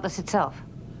 And the Dauntless itself?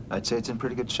 I'd say it's in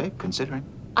pretty good shape, considering.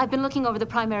 I've been looking over the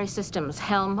primary systems,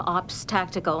 Helm, Ops,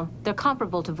 Tactical. They're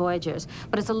comparable to Voyager's,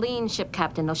 but it's a lean ship,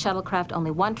 Captain. No shuttlecraft,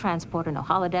 only one transporter, no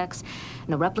holodecks,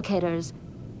 no replicators.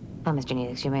 Well, Mr.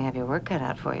 Neelix, you may have your work cut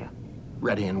out for you.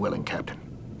 Ready and willing, Captain.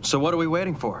 So what are we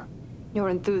waiting for? Your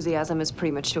enthusiasm is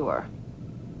premature.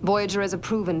 Voyager is a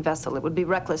proven vessel. It would be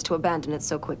reckless to abandon it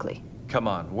so quickly. Come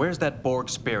on, where's that Borg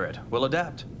spirit? We'll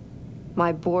adapt.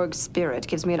 My Borg spirit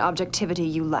gives me an objectivity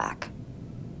you lack.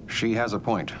 She has a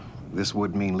point. This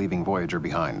would mean leaving Voyager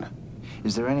behind.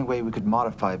 Is there any way we could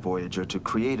modify Voyager to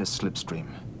create a slipstream?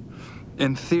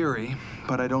 In theory,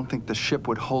 but I don't think the ship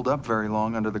would hold up very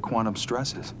long under the quantum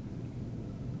stresses.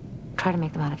 Try to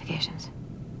make the modifications.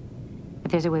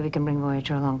 If there's a way we can bring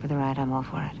Voyager along for the ride, I'm all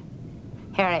for it.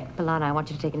 Harry, B'Elanna, I want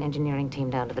you to take an engineering team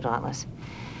down to the Dauntless.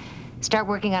 Start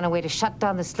working on a way to shut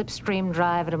down the slipstream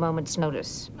drive at a moment's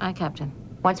notice. Aye, Captain.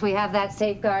 Once we have that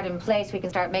safeguard in place, we can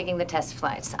start making the test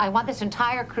flights. I want this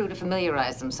entire crew to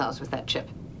familiarize themselves with that chip.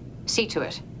 See to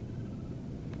it.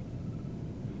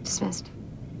 Dismissed.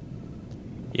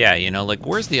 Yeah, you know, like,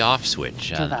 where's the off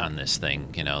switch on this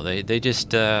thing? You know, they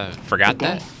just forgot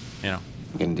that, you know.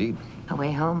 Indeed. A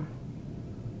way home.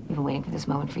 We've been waiting for this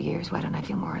moment for years. Why don't I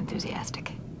feel more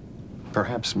enthusiastic?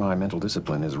 Perhaps my mental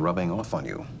discipline is rubbing off on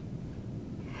you.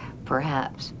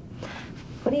 Perhaps.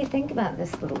 What do you think about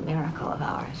this little miracle of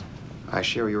ours? I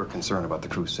share your concern about the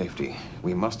crew's safety.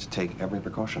 We must take every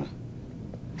precaution.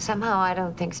 Somehow I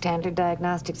don't think standard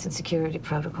diagnostics and security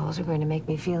protocols are going to make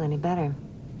me feel any better.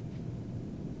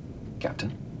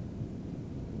 Captain?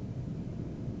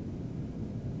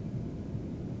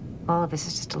 All of this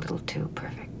is just a little too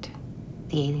perfect.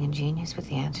 The alien genius with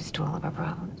the answers to all of our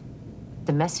problems.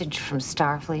 The message from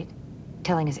Starfleet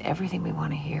telling us everything we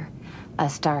want to hear. A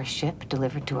starship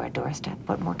delivered to our doorstep.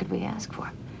 What more could we ask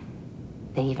for?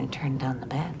 They even turned down the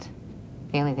beds.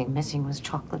 The only thing missing was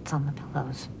chocolates on the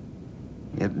pillows.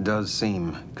 It does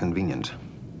seem convenient.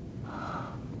 I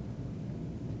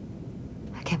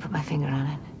can't put my finger on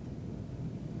it.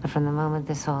 But from the moment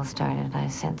this all started, I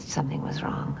sensed something was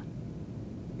wrong.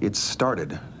 It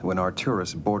started when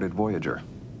Arcturus boarded Voyager.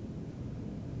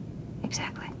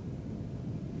 Exactly.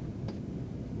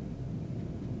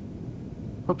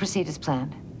 We'll proceed as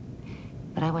planned.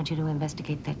 But I want you to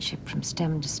investigate that ship from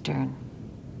stem to stern.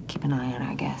 Keep an eye on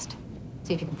our guest.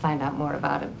 See if you can find out more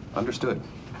about him. Understood.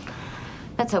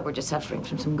 Let's hope we're just suffering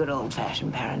from some good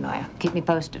old-fashioned paranoia. Keep me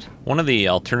posted. One of the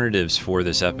alternatives for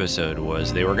this episode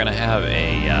was they were going to have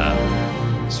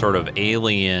a sort of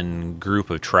alien group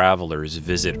of travelers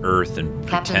visit Earth and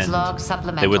Captain's pretend log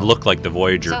supplemental. they would look like the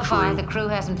Voyager So crew. far, the crew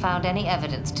hasn't found any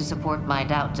evidence to support my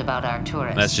doubts about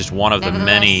Arcturus. That's just one of the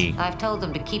Nevertheless, many I've told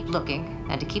them to keep looking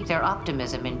and to keep their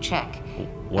optimism in check.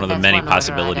 one of the That's many one order I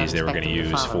possibilities don't they were going to expect them to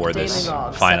use follow. for this Daily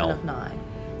log, final. 7 of 9.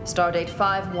 Stardate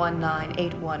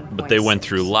 51981. But they went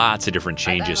through lots of different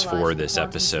changes for this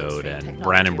episode, and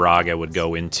Brandon Braga would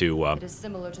go into It is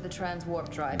similar to the transwarp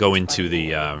drive.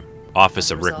 the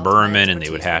office of Rick Berman, and they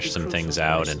would hash some things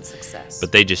out.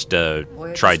 But they just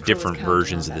tried different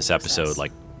versions of this episode,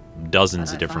 like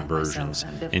dozens of different versions,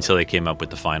 until they came up with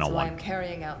the final one.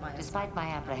 Carrying out my Despite my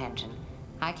apprehension,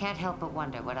 I can't help but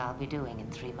wonder what I'll be doing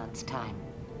in 3 months' time.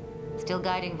 Still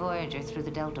guiding Voyager through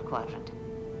the Delta Quadrant,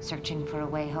 searching for a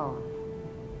way home,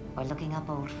 or looking up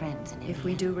old friends in If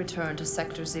we do return to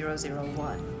Sector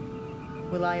 001,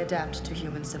 will I adapt to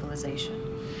human civilization?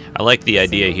 I like the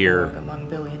idea Single here Borg among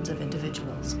billions of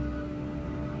individuals.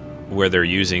 where they're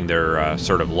using their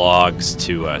sort of logs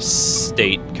to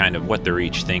state kind of what they're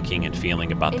each thinking and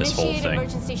feeling about this whole Initiate thing.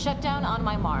 emergency shutdown on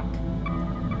my mark.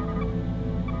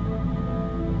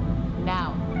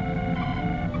 Now.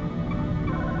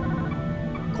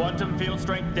 Quantum field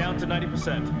strength down to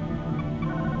 90%.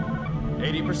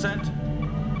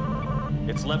 80%.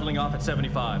 It's leveling off at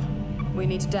 75. We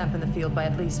need to dampen the field by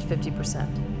at least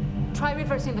 50%. Try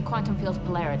reversing the quantum field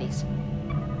polarities.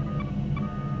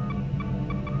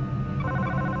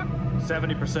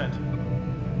 70%.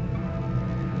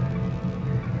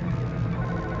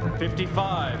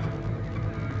 55.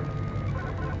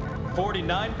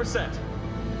 49%.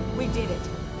 We did it.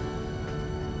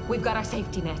 We've got our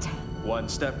safety net. One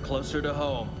step closer to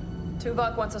home.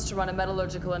 Tuvok wants us to run a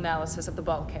metallurgical analysis of the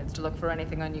bulkheads to look for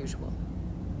anything unusual.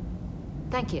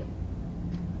 Thank you.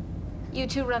 You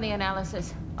two run the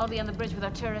analysis. I'll be on the bridge with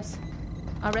Arcturus.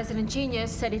 Our resident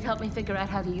genius said he'd help me figure out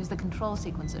how to use the control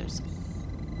sequencers.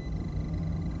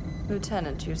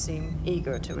 Lieutenant, you seem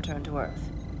eager to return to Earth.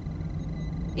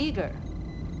 Eager?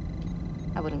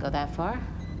 I wouldn't go that far.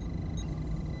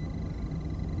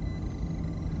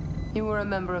 You were a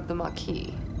member of the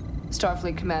Maquis.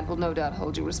 Starfleet Command will no doubt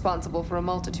hold you responsible for a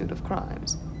multitude of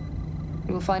crimes.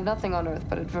 You will find nothing on Earth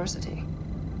but adversity.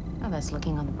 Oh, that's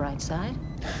looking on the bright side.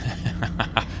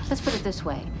 Let's put it this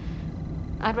way.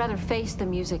 I'd rather face the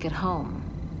music at home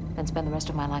than spend the rest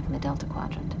of my life in the Delta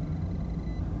Quadrant.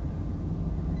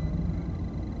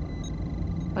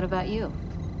 What about you?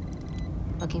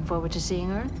 Looking forward to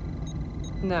seeing Earth?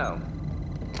 No.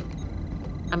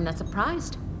 I'm not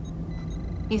surprised.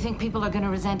 You think people are going to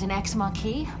resent an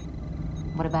ex-Maquis?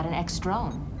 What about an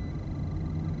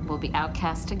ex-drone? We'll be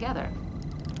outcast together.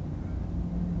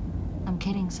 I'm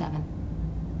kidding, Seven.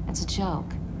 It's a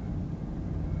joke.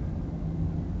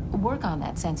 Work on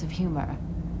that sense of humor.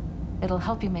 It'll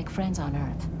help you make friends on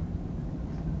Earth.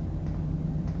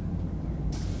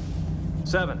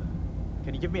 Seven,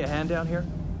 can you give me a hand down here?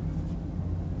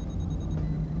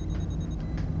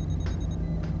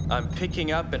 I'm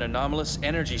picking up an anomalous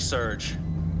energy surge.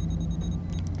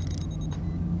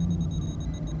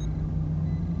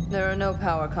 There are no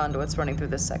power conduits running through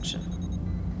this section.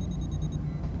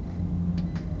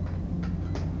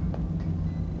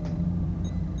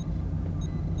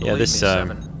 Yeah, this, I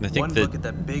think One look at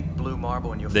that big blue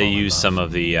marble and you'll they fall in use love. some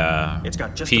of the It's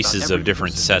got just pieces about of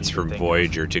different every sets use from you can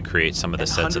Voyager to create some of the And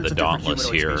sets of the hundreds of different Dauntless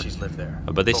here. humanoid species live there.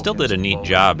 But they still did a neat Vulcans,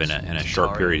 job in a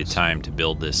short period of Chitaurians. time to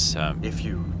build this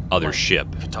other like ship,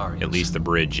 Chitaurians. at least the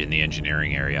bridge in the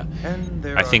engineering area. And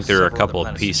there I think there are a several other couple of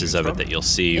planets to pieces choose of it from. that you'll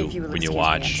see If you will when you excuse me,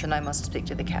 watch. Ensign, I must speak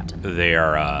to the captain. They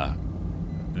are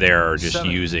just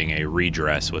Seven. using a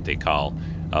redress, what they call,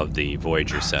 of the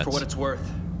Voyager sets. For what it's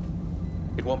worth,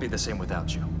 it won't be the same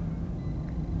without you.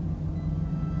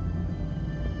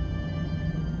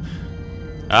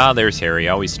 Ah, there's Harry,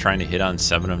 always trying to hit on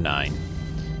 7 of 9.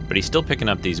 But he's still picking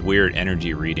up these weird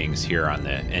energy readings here on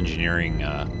the engineering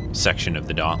section of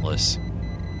the Dauntless.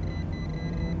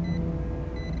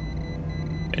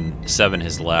 And 7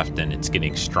 has left, and it's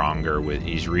getting stronger.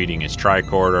 He's reading his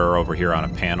tricorder over here on a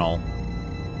panel.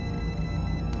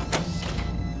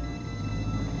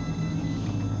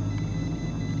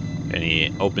 And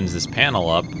he opens this panel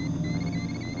up.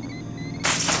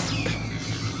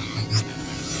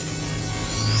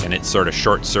 And it sort of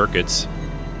short circuits.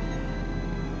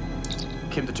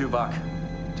 Kim to Tuvok.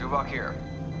 Tuvok here.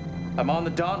 I'm on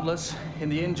the Dauntless in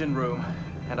the engine room,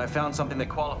 and I found something that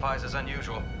qualifies as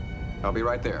unusual. I'll be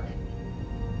right there.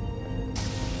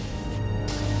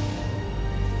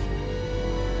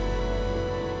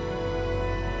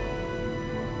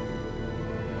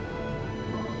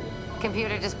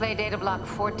 Computer display data block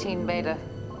 14 beta.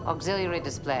 Auxiliary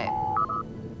display.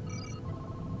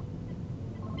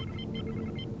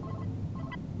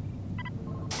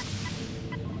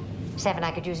 Seven,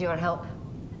 I could use your help.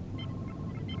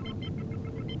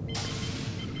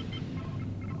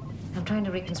 I'm trying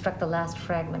to reconstruct the last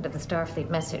fragment of the Starfleet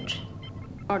message.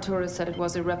 Arturis said it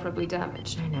was irreparably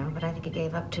damaged. I know, but I think it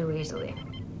gave up too easily.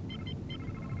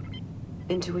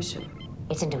 Intuition.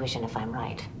 It's intuition if I'm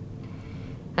right.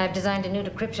 I've designed a new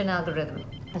decryption algorithm.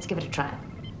 Let's give it a try.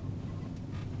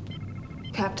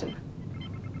 Captain,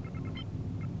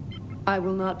 I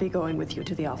will not be going with you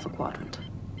to the Alpha Quadrant.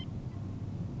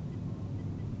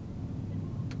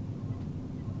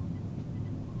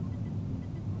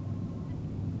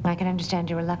 I can understand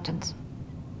your reluctance.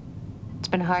 It's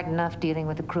been hard enough dealing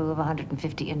with a crew of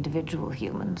 150 individual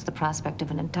humans. The prospect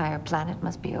of an entire planet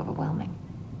must be overwhelming.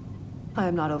 I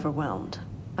am not overwhelmed.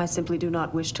 I simply do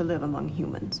not wish to live among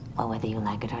humans. Well, whether you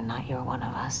like it or not, you're one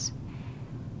of us.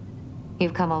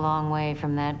 You've come a long way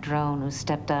from that drone who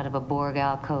stepped out of a Borg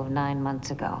alcove 9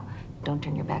 months ago. Don't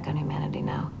turn your back on humanity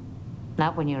now.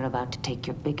 Not when you're about to take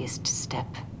your biggest step.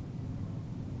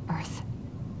 Earth.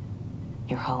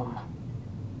 Your home.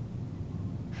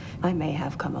 I may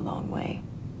have come a long way,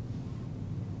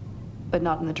 but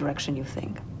not in the direction you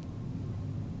think.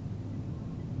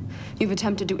 You've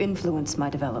attempted to influence my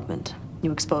development.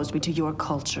 You exposed me to your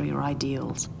culture, your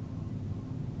ideals.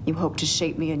 You hope to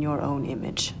shape me in your own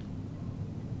image.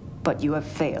 But you have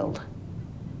failed.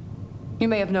 You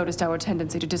may have noticed our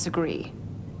tendency to disagree.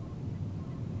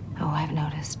 Oh, I've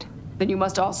noticed. Then you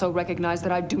must also recognize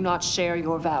that I do not share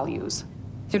your values.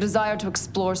 Your desire to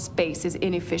explore space is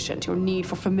inefficient. Your need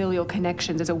for familial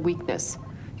connections is a weakness.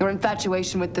 Your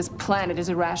infatuation with this planet is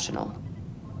irrational.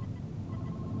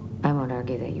 I won't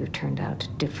argue that you turned out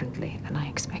differently than I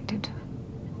expected.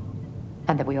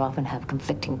 And that we often have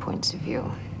conflicting points of view.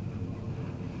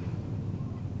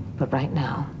 But right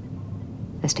now,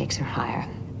 the stakes are higher.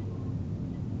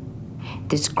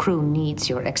 This crew needs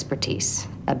your expertise.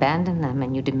 Abandon them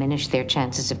and you diminish their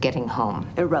chances of getting home.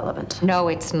 Irrelevant. No,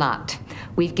 it's not.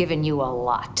 We've given you a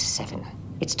lot, Seven.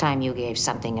 It's time you gave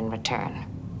something in return.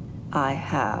 I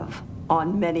have,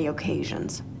 on many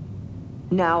occasions.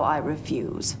 Now I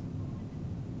refuse.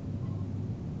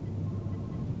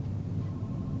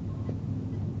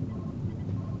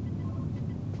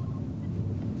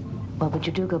 What would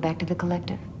you do? Go back to the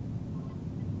Collective?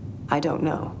 I don't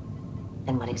know.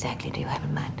 Then what exactly do you have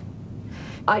in mind?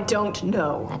 I don't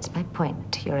know. That's my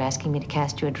point. You're asking me to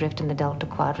cast you adrift in the Delta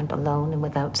Quadrant alone and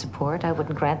without support. I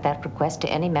wouldn't grant that request to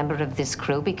any member of this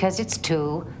crew because it's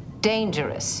too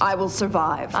dangerous. I will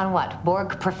survive. On what?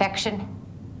 Borg perfection?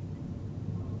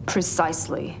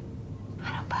 Precisely.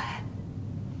 I don't buy it.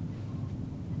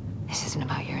 This isn't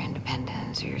about your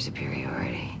independence or your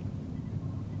superiority.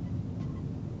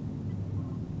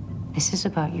 This is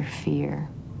about your fear.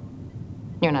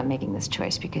 You're not making this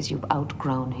choice because you've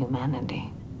outgrown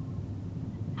humanity.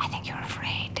 I think you're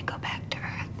afraid to go back to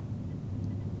Earth.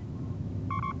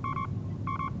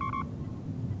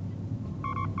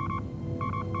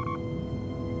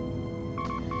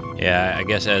 Yeah, I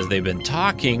guess as they've been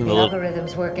talking, The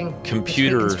algorithm's working.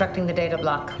 computer It's reconstructing the data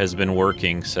block. has been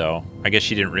working, so I guess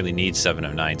she didn't really need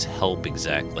 709's help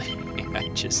exactly. I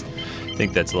just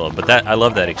think that's a little, but that I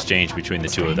love that exchange between the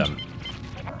two of them.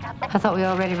 I thought we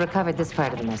already recovered this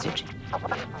part of the message.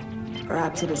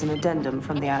 Perhaps it is an addendum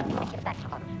from the Admiral.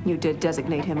 You did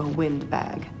designate him a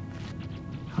windbag.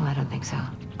 Oh, I don't think so.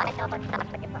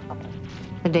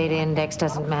 The data index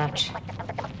doesn't match.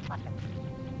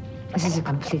 This is a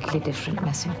completely different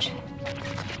message.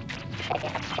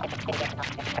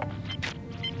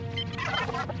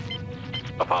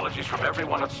 Apologies from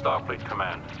everyone at Starfleet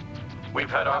Command. We've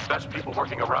had our best people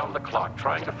working around the clock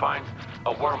trying to find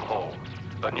a wormhole,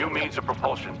 a new means of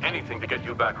propulsion, anything to get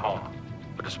you back home.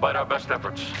 But despite our best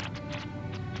efforts,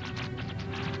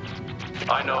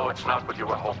 I know it's not what you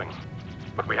were hoping,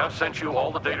 but we have sent you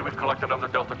all the data we've collected on the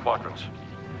Delta Quadrants.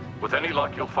 With any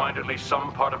luck, you'll find at least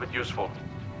some part of it useful.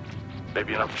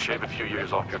 Maybe enough to shave a few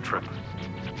years off your trip.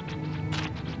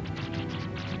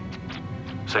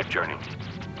 Safe journey.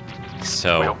 We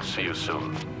So hope to see you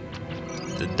soon.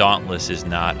 the Dauntless is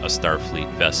not a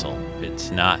Starfleet vessel. It's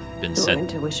not been Your sent.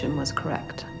 intuition was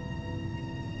correct.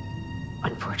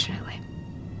 Unfortunately.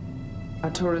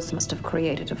 Arturus must have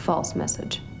created a false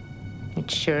message.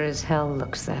 It sure as hell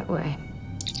looks that way.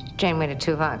 Janeway to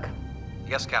Tuvok.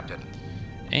 Yes, Captain.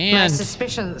 My And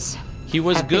suspicions he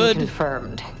was have good, been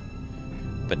confirmed.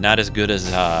 but not as good as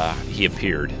he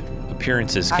appeared.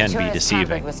 Appearances can be Arturus deceiving.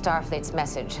 tampered with Starfleet's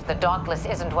message. The Dauntless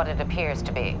isn't what it appears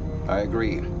to be. I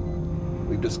agree.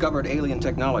 We've discovered alien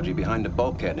technology behind the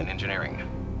bulkhead in engineering.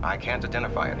 I can't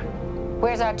identify it.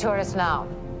 Where's Arturus now?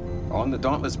 On the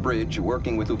Dauntless Bridge,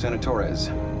 working with Lieutenant Torres.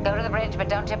 Go to the bridge, but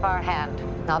don't tip our hand.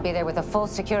 I'll be there with a full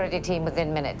security team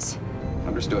within minutes.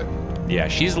 Understood. Yeah,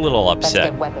 she's a little Let's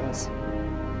upset. get weapons.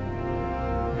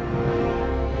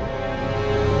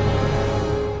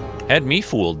 Had me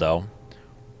fooled though,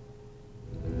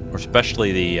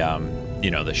 especially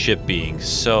the ship being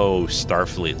so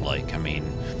Starfleet-like. I mean,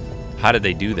 how did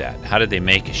they do that? How did they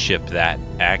make a ship that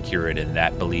accurate and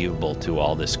that believable to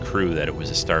all this crew that it was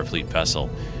a Starfleet vessel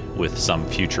with some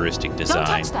futuristic design?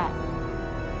 Don't touch that.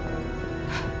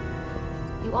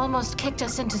 You almost kicked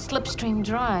us into Slipstream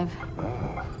Drive.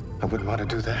 Oh, I wouldn't want to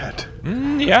do that.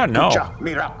 Yeah, no.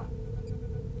 Mira.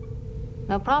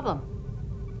 No problem.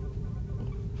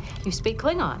 You speak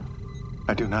Klingon.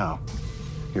 I do now.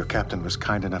 Your captain was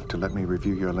kind enough to let me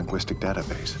review your linguistic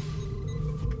database.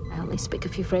 I only speak a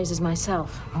few phrases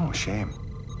myself. Oh, shame.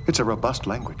 It's a robust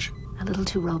language. A little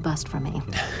too robust for me.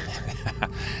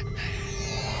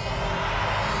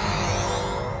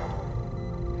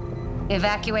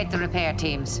 Evacuate the repair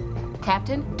teams.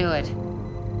 Captain? Do it.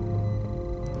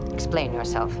 Explain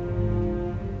yourself.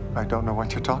 I don't know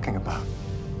what you're talking about.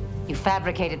 You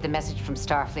fabricated the message from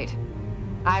Starfleet.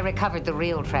 I recovered the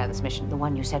real transmission, the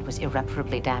one you said was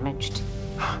irreparably damaged.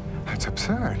 That's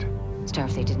absurd.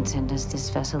 Starfleet didn't send us this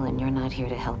vessel, and you're not here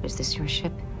to help. Is this your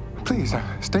ship? Please,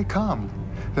 stay calm.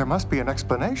 There must be an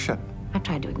explanation. I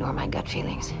tried to ignore my gut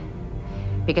feelings.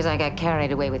 Because I got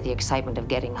carried away with the excitement of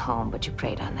getting home, but you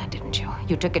preyed on that, didn't you?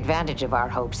 You took advantage of our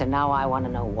hopes, and now I want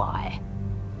to know why.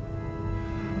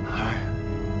 I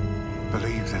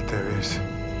believe that there is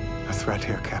a threat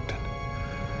here, Captain.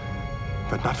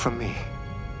 But not from me.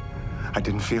 I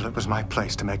didn't feel it was my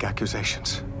place to make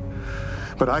accusations.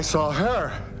 But I saw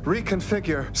her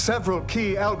reconfigure several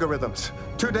key algorithms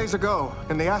 2 days ago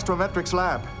in the Astrometrics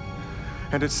lab.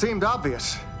 And it seemed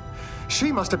obvious.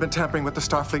 She must have been tampering with the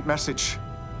Starfleet message.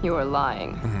 You are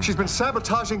lying. She's been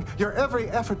sabotaging your every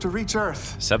effort to reach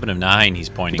Earth. 7 of 9 he's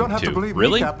pointing You don't have to believe me,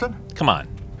 really? Captain. Come on.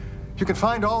 You can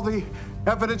find all the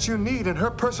evidence you need in her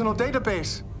personal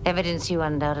database. Evidence you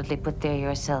undoubtedly put there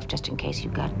yourself just in case you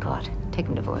got caught. Take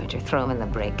him to Voyager, throw him in the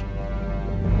break.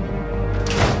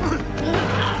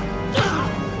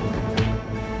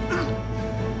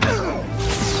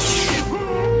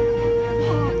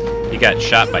 He got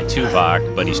shot by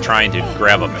Tuvok, but he's trying to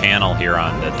grab a panel here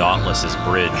on the Dauntless's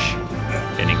bridge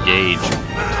and engage.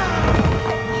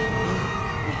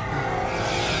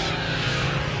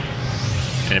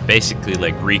 And it basically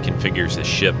like reconfigures the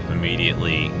ship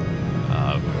immediately,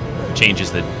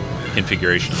 changes the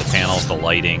configuration of the panels, the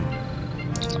lighting,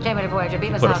 Janeway to Voyager,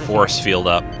 beam us put a out of force field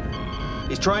up.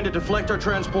 He's trying to deflect our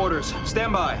transporters.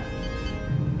 Stand by.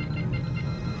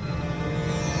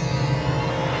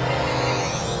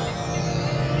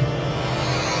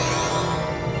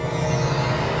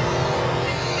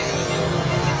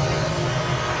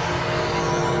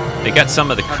 They got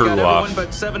some of the crew I've got off. everyone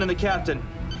but 7 and the captain.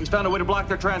 He's found a way to block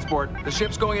their transport. The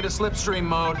ship's going into slipstream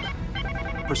mode.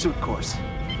 Pursuit course.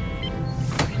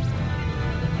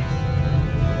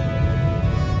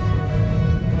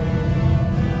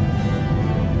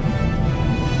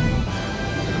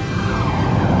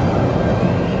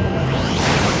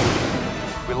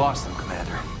 We lost them,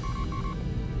 Commander.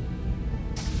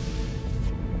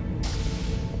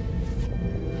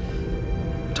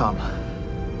 Tom,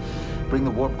 bring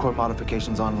the warp core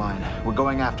modifications online. We're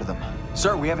going after them.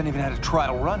 Sir, we haven't even had a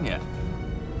trial run yet.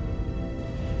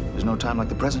 There's no time like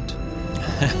the present.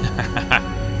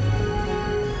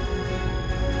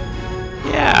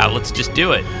 Yeah, let's just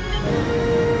do it.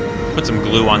 Put some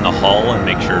glue on the hull and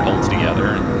make sure it holds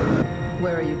together.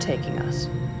 Where are you taking us?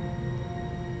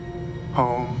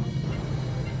 Home.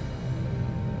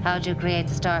 How'd you create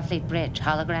the Starfleet bridge?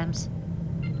 Holograms?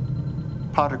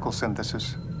 Particle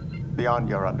synthesis. Beyond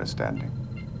your understanding.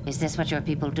 Is this what your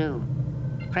people do?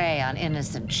 Prey on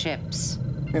innocent ships?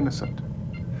 Innocent.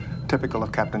 Typical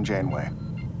of Captain Janeway.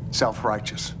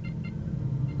 Self-righteous.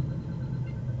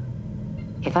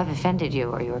 If I've offended you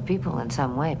or your people in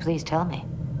some way, please tell me.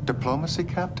 Diplomacy,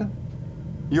 Captain?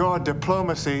 Your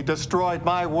diplomacy destroyed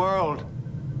my world.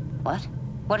 What?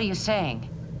 What are you saying?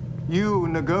 You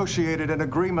negotiated an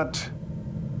agreement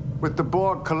with the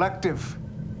Borg Collective.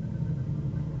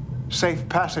 Safe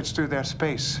passage through their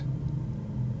space.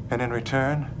 And in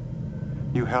return,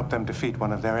 you helped them defeat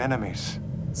one of their enemies.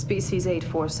 Species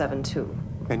 8472.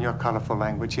 In your colorful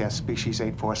language, yes, Species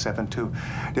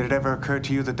 8472. Did it ever occur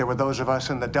to you that there were those of us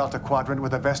in the Delta Quadrant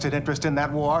with a vested interest in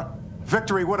that war?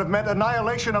 Victory would have meant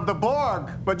annihilation of the Borg,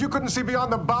 but you couldn't see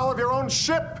beyond the bow of your own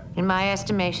ship. In my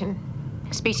estimation,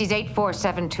 Species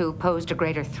 8472 posed a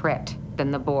greater threat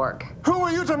than the Borg. Who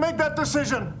are you to make that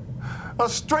decision? A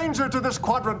stranger to this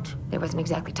quadrant. There wasn't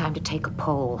exactly time to take a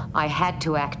poll. I had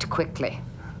to act quickly.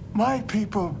 My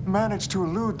people managed to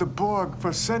elude the Borg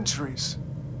for centuries.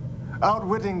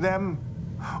 Outwitting them,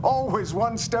 always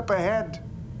one step ahead.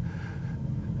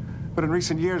 But in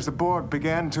recent years, the Borg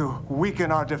began to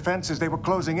weaken our defenses. They were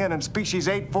closing in, and Species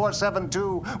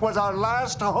 8472 was our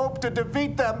last hope to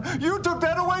defeat them. You took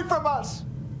that away from us!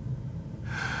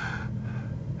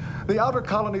 The outer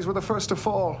colonies were the first to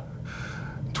fall.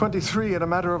 23 in a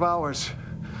matter of hours.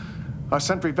 Our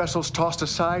sentry vessels tossed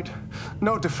aside.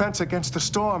 No defense against the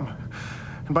storm.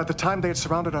 And by the time they had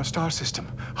surrounded our star system,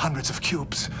 hundreds of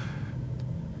cubes.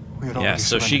 Yeah,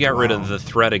 so she got rid of the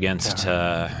threat against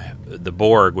the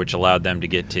Borg, which allowed them to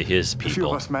get to his A few of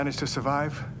people. us managed to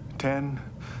survive. 10,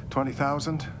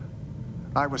 20,000.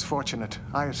 I was fortunate.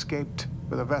 I escaped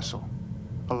with a vessel.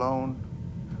 Alone,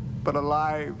 but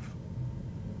alive.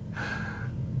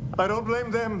 I don't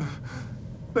blame them.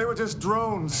 They were just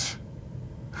drones.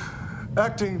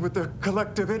 Acting with their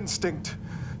collective instinct.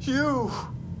 You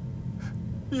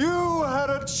had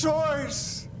a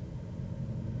choice.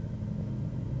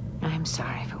 I'm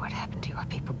sorry for what happened to your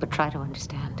people, but try to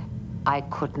understand. I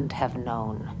couldn't have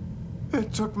known.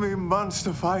 It took me months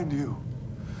to find you.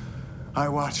 I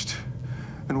watched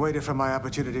and waited for my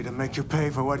opportunity to make you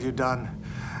pay for what you'd done.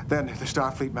 Then the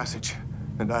Starfleet message.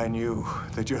 And I knew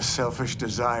that your selfish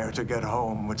desire to get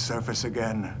home would surface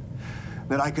again.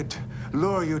 That I could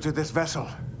lure you to this vessel.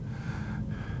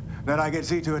 That I could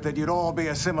see to it that you'd all be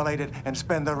assimilated and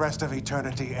spend the rest of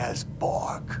eternity as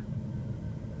Borg.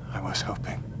 I was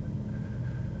hoping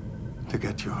to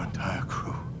get your entire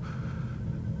crew.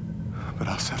 But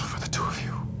I'll settle for the two of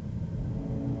you.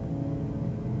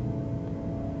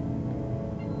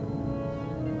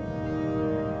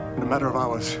 In a matter of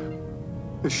hours,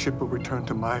 this ship will return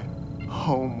to my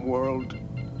home world.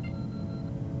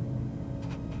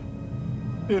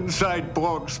 inside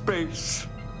Borg space.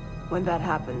 When that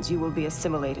happens, you will be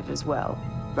assimilated as well.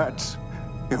 That's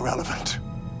irrelevant.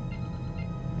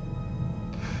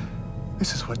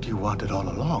 This is what you wanted all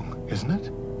along, isn't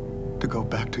it? To go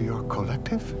back to your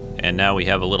collective? And now we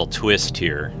have a little twist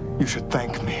here. You should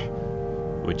thank me.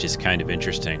 Which is kind of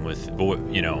interesting with,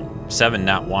 Seven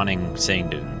not saying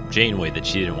to Janeway that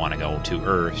she didn't want to go to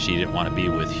Earth. She didn't want to be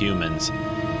with humans.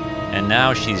 And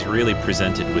now she's really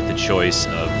presented with the choice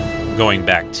of going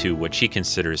back to what she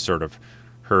considers sort of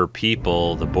her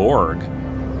people, the Borg,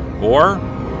 or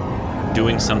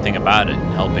doing something about it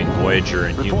and helping Voyager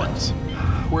and humans.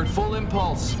 We're at full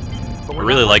impulse. I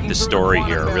really like the story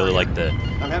here. I really like the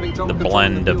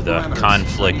blend of the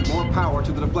conflict More power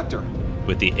to the deflector.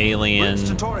 with the alien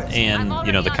and,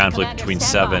 the conflict between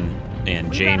Seven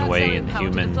and Janeway and the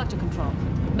human.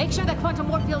 Make sure that quantum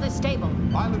warp field is stable.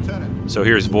 Aye, Lieutenant. So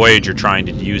here's Voyager trying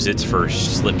to use its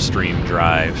first slipstream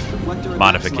drive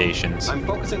modifications. I'm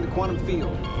focusing the quantum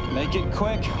field. Make it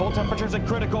quick. Hull temperatures are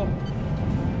critical.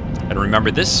 And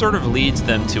remember, this sort of leads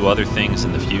them to other things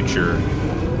in the future,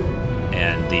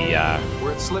 and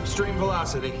We're at slipstream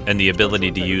velocity. the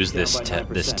ability to use this tech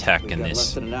and this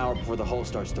Less than an hour before the hull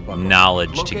starts to buckle.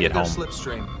 knowledge to get home.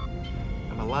 Slipstream.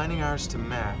 I'm aligning ours to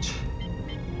match.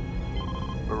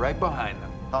 We're right behind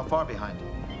them. How far behind?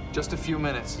 Just a few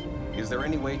minutes. Is there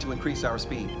any way to increase our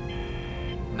speed?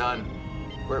 None.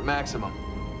 We're at maximum.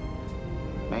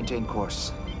 Maintain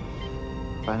course.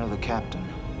 If I know the captain,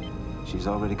 she's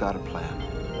already got a plan.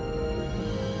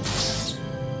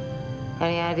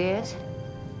 Any ideas?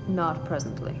 Not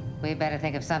presently. We better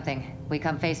think of something. We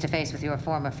come face to face with your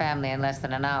former family in less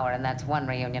than an hour, and that's one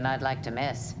reunion I'd like to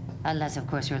miss. Unless, of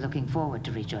course, you're looking forward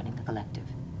to rejoining the collective.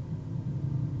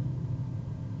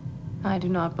 I do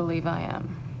not believe I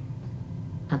am.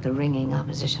 Not the ringing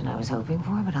opposition I was hoping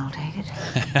for, but I'll take it.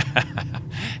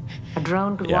 A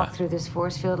drone could walk through this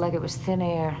force field like it was thin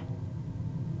air.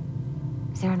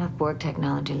 Is there enough Borg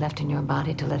technology left in your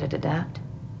body to let it adapt?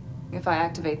 If I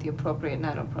activate the appropriate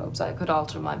nanoprobes, I could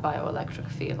alter my bioelectric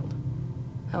field.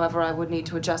 However, I would need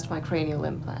to adjust my cranial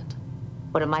implant.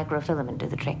 Would a microfilament do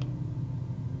the trick?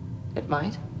 It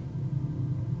might.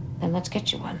 Then let's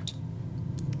get you one.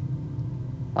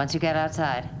 Once you get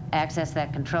outside, access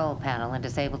that control panel and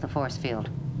disable the force field.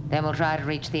 Then we'll try to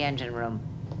reach the engine room.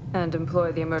 And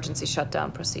employ the emergency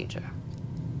shutdown procedure.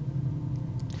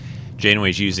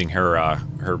 Janeway's using her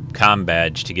comm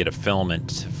badge to get a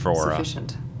filament for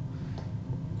Sufficient.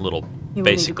 little, You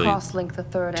basically will need to cross-link the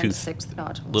third and sixth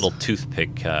nodules. little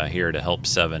toothpick here to help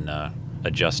Seven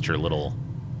adjust her little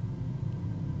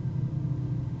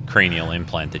cranial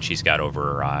implant that she's got over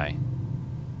her eye.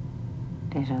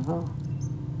 Deja vu.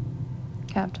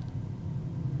 Captain.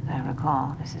 As I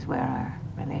recall, this is where our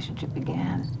relationship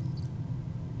began.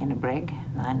 In a brig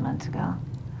 9 months ago.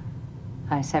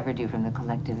 I severed you from the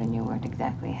collective and you weren't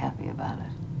exactly happy about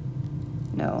it.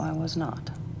 No, I was not.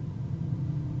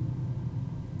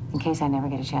 In case I never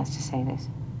get a chance to say this,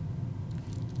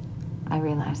 I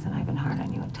realize that I've been hard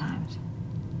on you at times.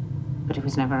 But it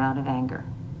was never out of anger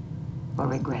or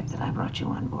regret that I brought you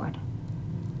on board.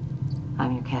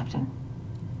 I'm your captain.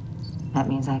 That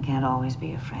means I can't always be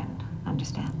your friend.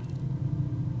 Understand?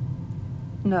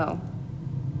 No.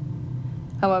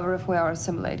 However, if we are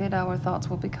assimilated, our thoughts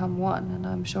will become one, and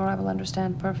I'm sure I will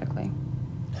understand perfectly.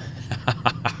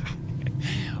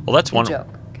 Well, that's one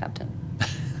joke, Captain.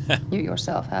 You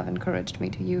yourself have encouraged me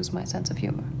to use my sense of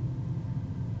humor.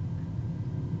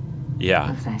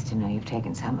 Yeah. It's nice to know you've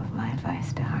taken some of my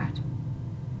advice to heart.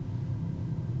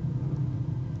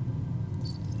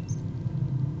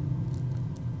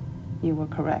 You were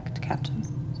correct, Captain.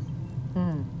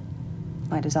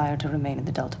 My desire to remain in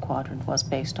the Delta Quadrant was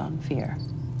based on fear.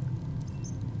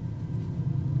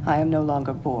 I am no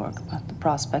longer Borg, but the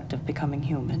prospect of becoming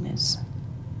human is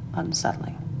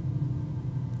unsettling.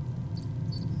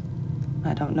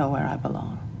 I don't know where I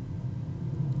belong.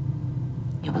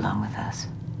 You belong with us.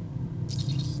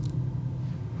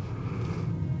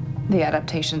 The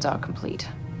adaptations are complete.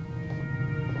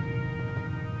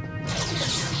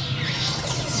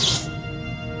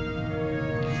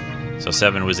 So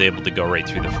Seven was able to go right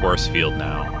through the force field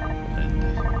now. And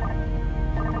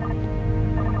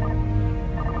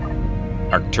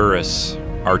Arcturus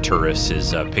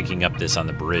is picking up this on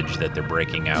the bridge that they're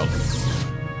breaking out.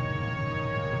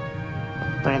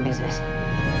 We're in business.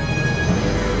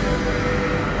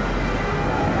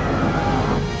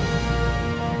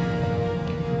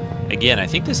 Again, I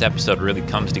think this episode really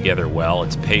comes together well.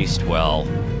 It's paced well.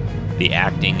 The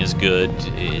acting is good.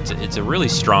 It's a really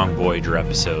strong Voyager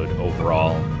episode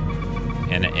overall.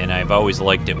 And I've always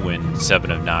liked it when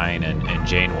 7 of 9 and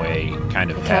Janeway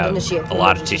kind of have a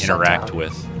lot to interact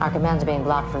with. Our command's being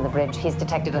blocked from the bridge. He's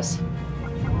detected us.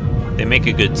 They make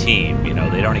a good team, you know.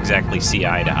 They don't exactly see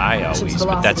eye to eye always,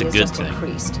 but that's a good thing.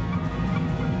 Increased.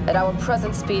 At our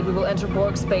present speed, we will enter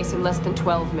Borg space in less than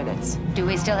 12 minutes. Do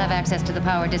we still have access to the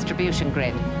power distribution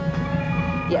grid?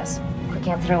 Yes. We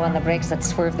can't throw on the brakes. Let's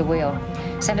swerve the wheel.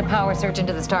 Send a power surge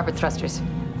into the starboard thrusters.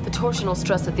 The torsional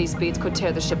stress at these speeds could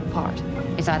tear the ship apart.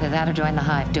 It's either that or join the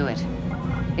hive. Do it.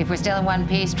 If we're still in one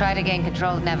piece, try to gain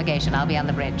control of navigation. I'll be on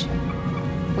the bridge.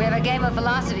 We have a game of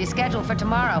Velocity scheduled for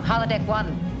tomorrow, holodeck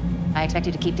 1. I expect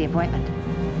you to keep the appointment.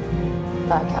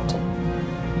 Bye, Captain.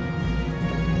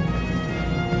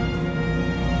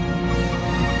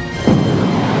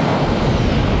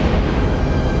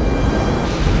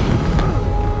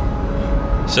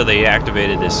 So they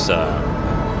activated this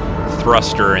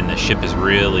thruster, and the ship is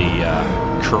really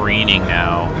careening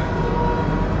now,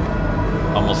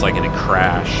 almost like in a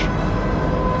crash.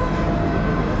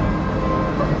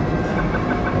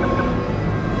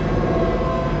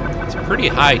 It's a pretty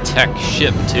high-tech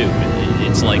ship too.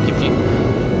 It's like if you,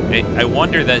 I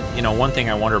wonder that, you know, one thing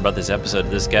I wonder about this episode,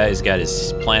 this guy's got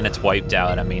his planets wiped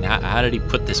out. I mean, how did he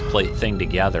put this thing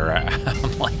together?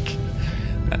 I'm like,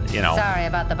 you know. Sorry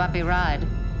about the bumpy ride.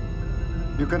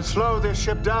 You can slow this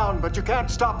ship down, but you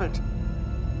can't stop it.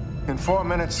 In 4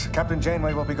 minutes, Captain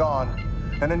Janeway will be gone,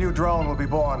 and a new drone will be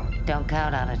born. Don't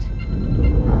count on it.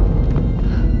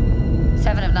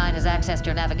 7 of 9 has accessed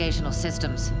your navigational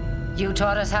systems. You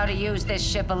taught us how to use this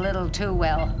ship a little too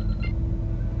well.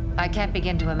 I can't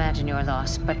begin to imagine your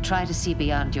loss, but try to see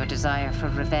beyond your desire for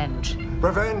revenge.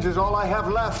 Revenge is all I have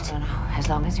left. No. As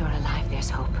long as you're alive, there's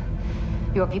hope.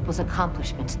 Your people's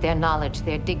accomplishments, their knowledge,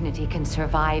 their dignity can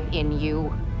survive in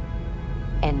you.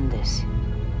 End this.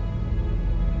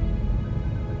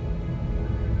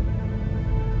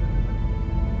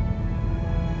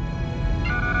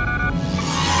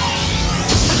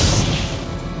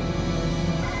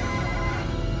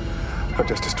 I've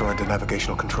just destroyed the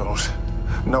navigational controls.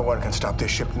 No one can stop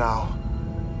this ship now.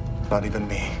 Not even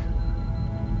me.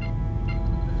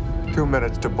 2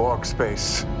 minutes to Borg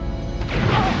space.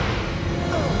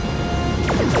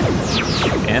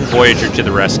 And Voyager to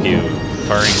the rescue,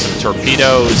 firing some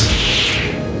torpedoes,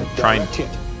 trying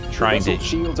to.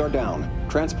 Shields are down.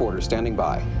 Transporter standing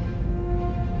by.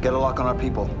 Get a lock on our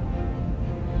people.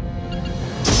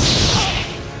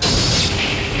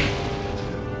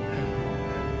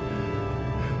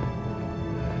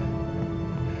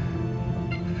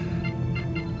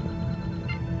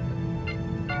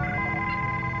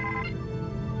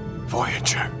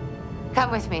 Voyager.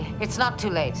 Come with me. It's not too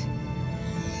late.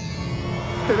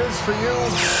 It is for you.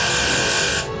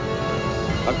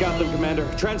 I've got them, Commander.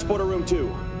 Transporter room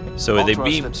 2. So they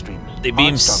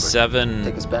beam 7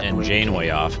 and Janeway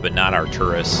off, but not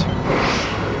Arturis.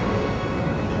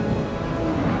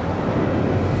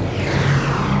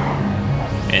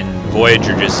 And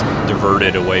Voyager just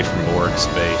diverted away from Borg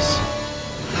space.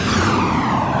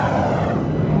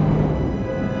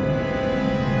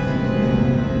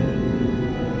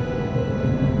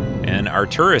 And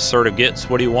Arturis sort of gets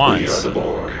what he wants. We are the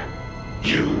Borg.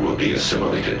 You will be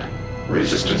assimilated.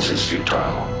 Resistance is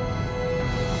futile.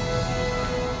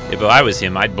 If I was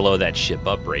him, I'd blow that ship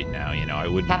up right now. You know, I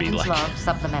wouldn't Captain's be like... log,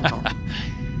 supplemental.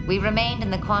 We remained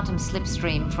in the quantum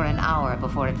slipstream for an hour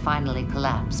before it finally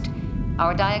collapsed.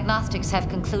 Our diagnostics have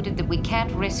concluded that we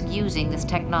can't risk using this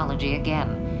technology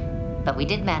again. But we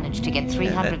did manage to get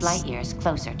 300 light years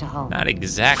closer to home. Not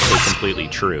exactly completely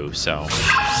true, so...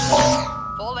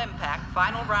 Full impact,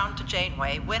 final round to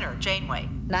Janeway. Winner, Janeway.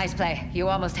 Nice play. You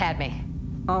almost had me.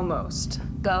 Almost.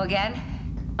 Go again?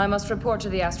 I must report to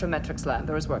the astrometrics lab.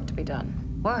 There is work to be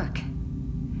done. Work?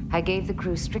 I gave the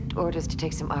crew strict orders to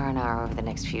take some R&R over the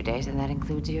next few days, and that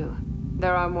includes you.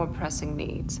 There are more pressing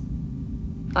needs.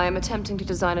 I am attempting to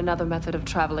design another method of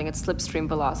traveling at slipstream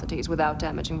velocities without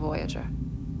damaging Voyager.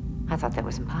 I thought that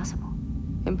was impossible.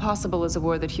 Impossible is a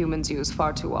word that humans use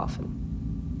far too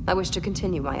often. I wish to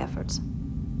continue my efforts.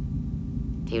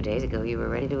 A few days ago, you were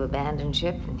ready to abandon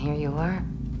ship, and here you are,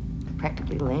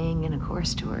 practically laying in a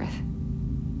course to Earth.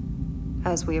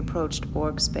 As we approached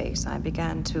Borg space, I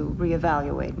began to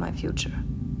reevaluate my future.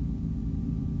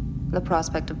 The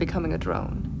prospect of becoming a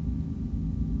drone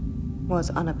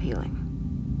was unappealing.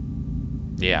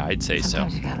 Yeah, I'd say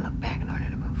Sometimes you gotta look back in order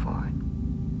to move forward.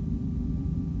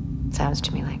 Sounds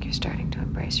to me like you're starting to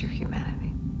embrace your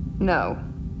humanity. No.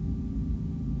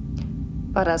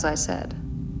 But as I said,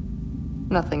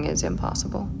 nothing is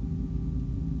impossible.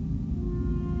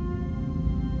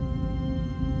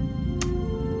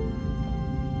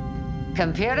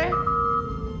 Computer?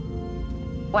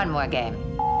 One more game.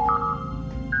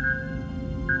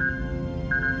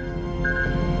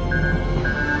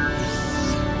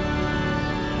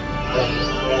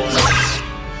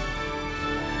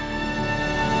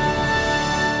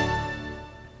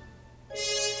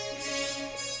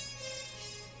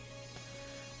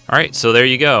 All right, so there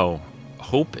you go.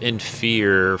 Hope and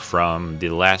Fear from the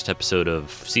last episode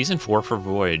of Season 4 for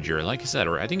Voyager. Like I said,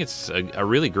 I think it's a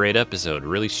really great episode,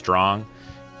 really strong,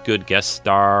 good guest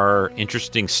star,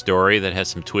 interesting story that has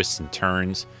some twists and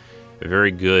turns, a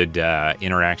very good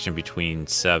interaction between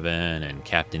Seven and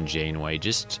Captain Janeway.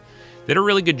 Just did a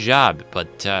really good job.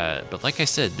 But like I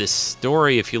said, this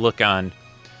story, if you look on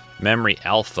Memory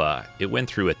Alpha, it went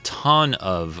through a ton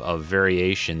of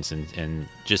variations and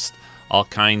just all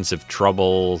kinds of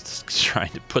troubles trying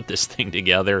to put this thing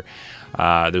together.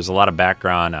 There's a lot of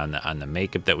background on the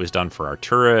makeup that was done for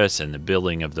Arcturus and the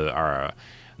building of the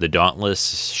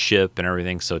Dauntless ship and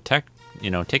everything. So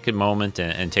take a moment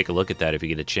and take a look at that if you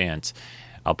get a chance.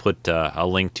 I'll put a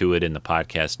link to it in the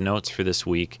podcast notes for this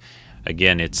week.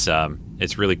 Again, it's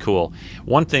really cool.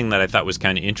 One thing that I thought was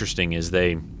kind of interesting is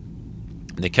they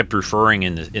kept referring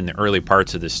in the early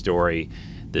parts of the story,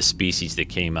 the species that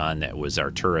came on that was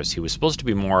Arcturus. He was supposed to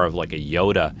be more of like a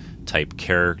Yoda type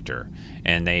character,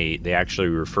 and they actually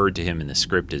referred to him in the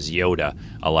script as Yoda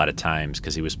a lot of times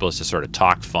because he was supposed to sort of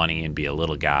talk funny and be a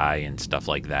little guy and stuff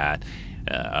like that.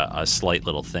 A slight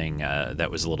little thing that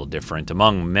was a little different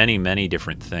among many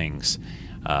different things.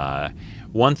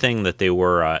 One thing that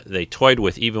they toyed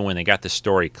with even when they got the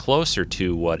story closer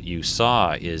to what you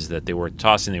saw is that they were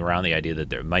tossing around the idea that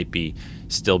there might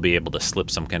still be able to slip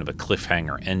some kind of a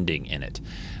cliffhanger ending in it.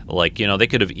 Like, they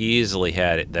could have easily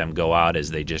had them go out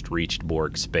as they just reached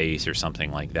Borg space or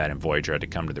something like that, and Voyager had to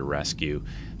come to the rescue.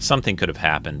 Something could have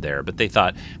happened there, but they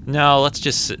thought, no, let's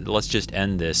just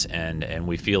end this, and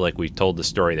we feel like we've told the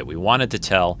story that we wanted to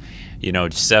tell.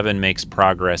 Seven makes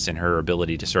progress in her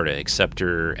ability to sort of accept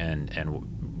her and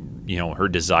her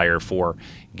desire for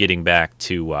getting back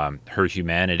to her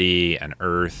humanity and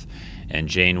Earth, and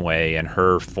Janeway and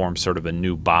her form sort of a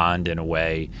new bond in a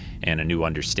way and a new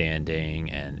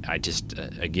understanding. And I just,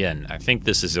 again, I think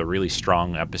this is a really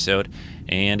strong episode,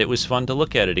 and it was fun to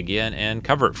look at it again and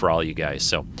cover it for all you guys.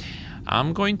 So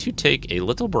I'm going to take a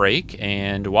little break,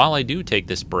 and while I do take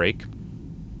this break,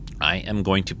 I am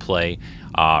going to play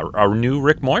our new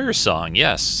Rick Moyers song.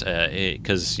 Yes,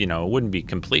 because, it wouldn't be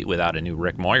complete without a new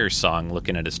Rick Moyers song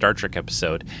looking at a Star Trek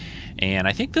episode. And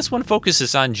I think this one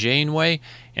focuses on Janeway,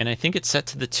 and I think it's set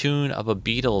to the tune of a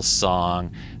Beatles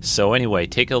song. So anyway,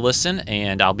 take a listen,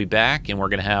 and I'll be back, and we're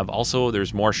going to have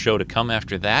there's more show to come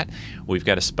after that. We've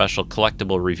got a special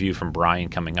collectible review from Brian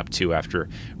coming up, too, after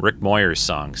Rick Moyers'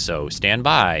 song. So stand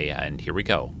by, and here we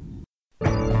go.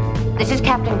 This is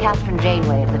Captain Catherine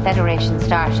Janeway of the Federation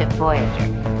Starship Voyager.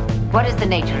 What is the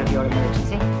nature of your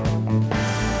emergency?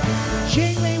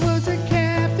 Janeway was a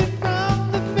captain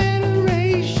from the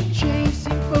Federation,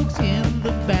 chasing folks in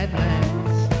the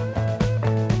Badlands.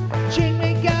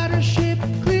 Janeway got her ship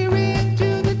clear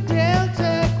into the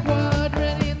Delta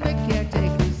Quadrant in the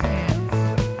caretaker's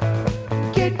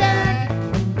hands. Get back,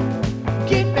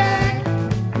 get back,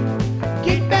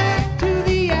 get back to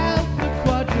the Alpha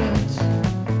Quadrant.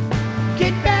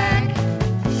 Get back,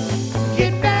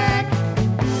 get back,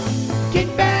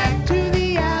 get back to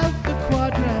the Alpha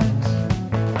Quadrant.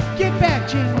 Get back,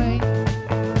 Janeway.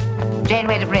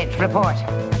 Janeway to bridge, report.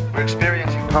 We're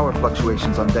experiencing power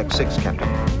fluctuations on Deck 6, Captain.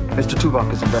 Mr.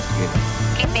 Tuvok is investigating.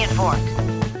 Keep me informed.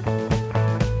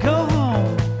 Go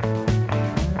home.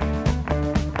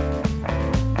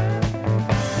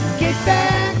 Get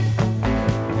back,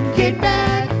 get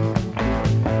back,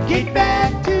 get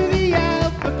back to the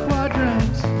Alpha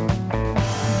Quadrant.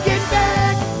 Get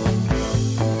back,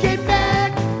 get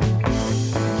back,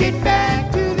 get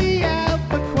back to the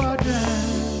Alpha Quadrant.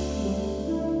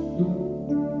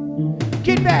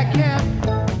 Get back, Cap.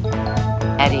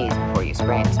 At ease before you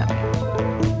sprain something.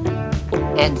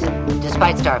 Ensign,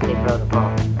 despite Starfleet protocol,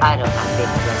 I don't have big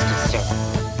addressed as sir.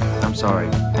 I'm sorry.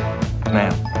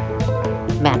 Ma'am.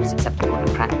 Ma'am is acceptable in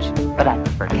French, but I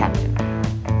prefer captain.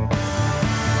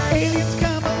 Aliens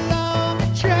come along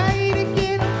and try to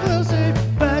get them closer,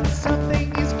 but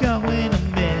something is going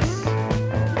amiss.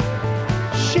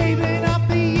 Shaving off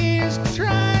the ears,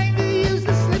 trying to use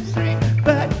the slipstream,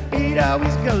 but it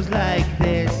always goes like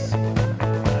this.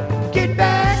 Get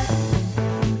back,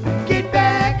 get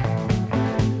back,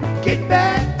 get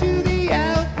back to the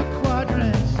Alpha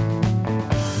Quadrant.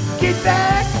 Get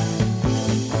back,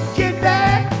 get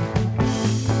back,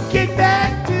 get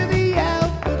back to the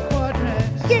Alpha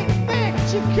Quadrant. Get back,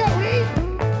 Chakotay.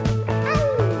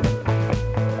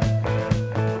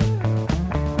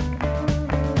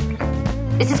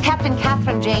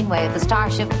 Janeway of the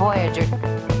Starship Voyager.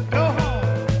 Go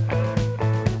home.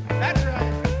 That's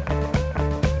right.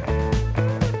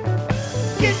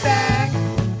 Get back.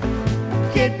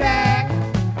 Get back.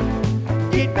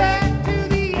 Get back to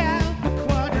the Alpha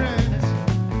Quadrant.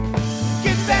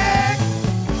 Get back.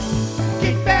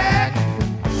 Get back.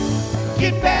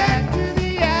 Get back to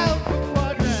the Alpha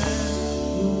Quadrant.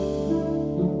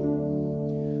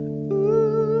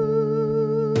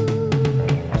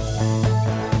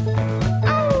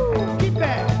 Oh, get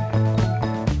back.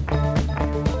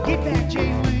 Get back,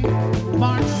 Janeway.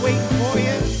 Mark's waiting for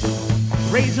you.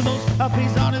 Raising those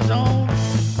puppies on his own.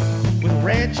 With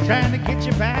Reg trying to get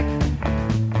you back.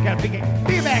 Gotta be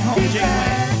back home,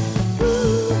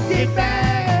 Janeway. Get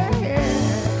back.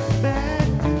 Back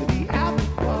to the Alpha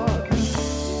Quadrant.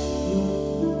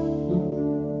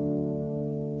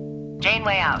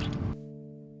 Janeway out.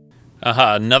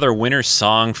 Another winter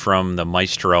song from the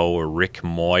maestro Rick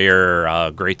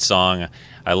Moyer. Great song.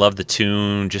 I love the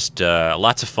tune. Just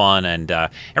lots of fun. And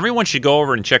everyone should go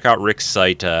over and check out Rick's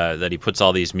site that he puts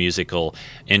all these musical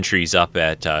entries up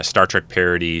at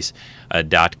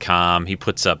StarTrekParodies.com. He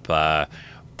puts up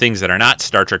things that are not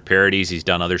Star Trek parodies. He's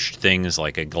done other things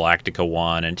like a Galactica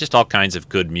one and just all kinds of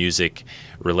good music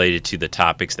related to the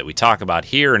topics that we talk about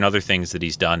here and other things that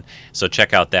he's done. So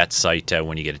check out that site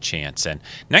when you get a chance. And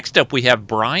next up we have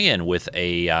Brian with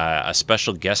a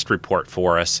special guest report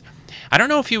for us. I don't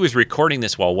know if he was recording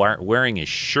this while wearing his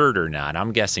shirt or not.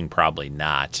 I'm guessing probably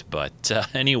not. But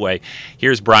anyway,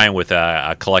 here's Brian with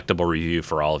a collectible review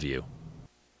for all of you.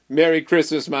 Merry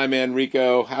Christmas, my man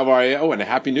Rico. How are you? Oh, and a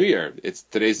Happy New Year.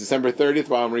 Today's December 30th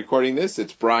while I'm recording this.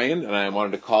 It's Brian, and I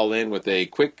wanted to call in with a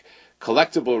quick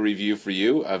collectible review for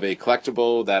you of a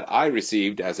collectible that I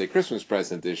received as a Christmas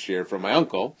present this year from my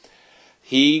uncle.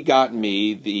 He got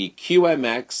me the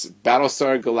QMX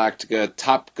Battlestar Galactica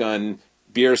Top Gun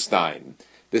beer stein.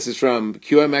 This is from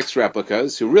QMX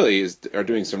Replicas, who really are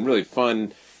doing some really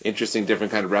fun, interesting,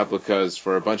 different kind of replicas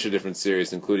for a bunch of different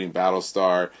series, including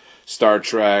Battlestar, Star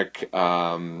Trek,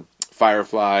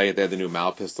 Firefly. They have the new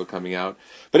Mal pistol coming out.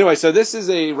 But anyway, so this is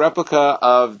a replica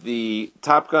of the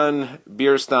Top Gun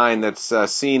beer stein that's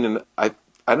seen in, I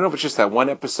don't know if it's just that one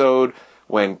episode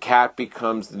when Kat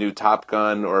becomes the new Top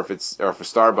Gun, or if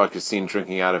Starbuck is seen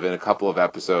drinking out of it in a couple of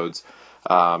episodes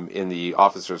in the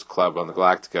Officers Club on the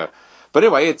Galactica. But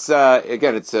anyway, it's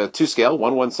it's a 2-scale,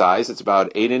 1/1 size. It's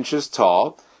about 8 inches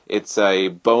tall. It's a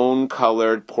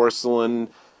bone-colored porcelain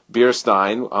beer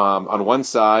stein. On one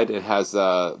side, it has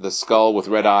the skull with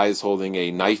red eyes holding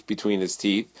a knife between his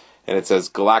teeth, and it says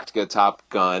Galactica Top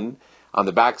Gun. On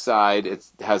the back side, it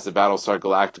has the Battlestar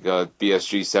Galactica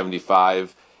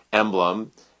BSG-75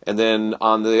 emblem. And then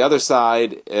on the other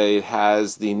side, it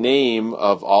has the name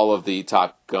of all of the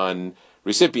Top Gun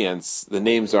recipients. The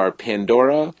names are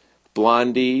Pandora,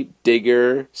 Blondie,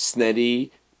 Digger,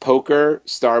 Sneddy, Poker,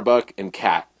 Starbuck, and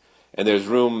Cat. And there's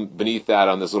room beneath that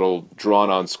on this little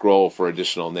drawn-on scroll for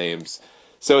additional names.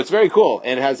 So it's very cool.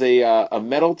 And it has a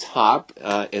metal top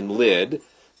and lid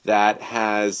that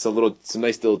has some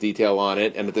nice little detail on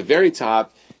it. And at the very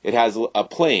top, it has a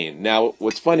plane. Now,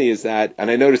 what's funny is that, and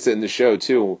I noticed it in the show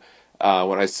too,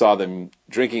 when I saw them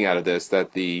drinking out of this,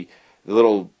 that the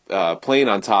little plane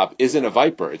on top isn't a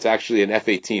Viper. It's actually an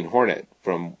F-18 Hornet,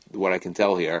 from what I can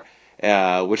tell here,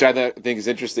 which I think is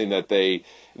interesting that they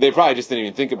probably just didn't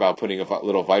even think about putting a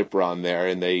little Viper on there,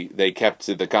 and they kept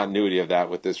to the continuity of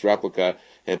that with this replica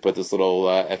and put this little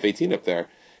F-18 up there.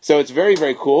 So it's very,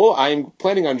 very cool. I'm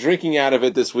planning on drinking out of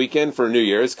it this weekend for New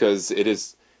Year's because it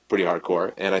is pretty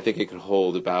hardcore, and I think it could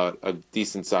hold about a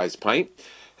decent-sized pint.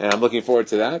 And I'm looking forward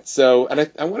to that. So,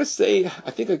 and I want to say,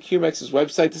 I think on QMX's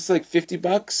website, this is like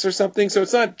 $50 or something. So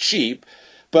it's not cheap,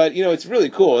 but it's really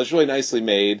cool. It's really nicely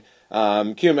made.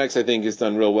 QMX, I think, has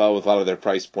done real well with a lot of their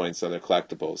price points on their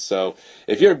collectibles. So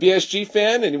if you're a BSG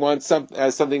fan and you want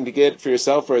something to get for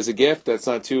yourself or as a gift that's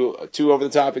not too over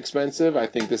the top expensive, I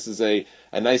think this is a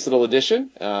nice little addition.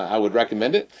 I would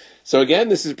recommend it. So again,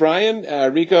 this is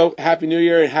Brian. Rico, Happy New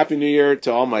Year, and Happy New Year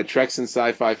to all my Treks and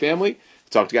Sci-Fi family.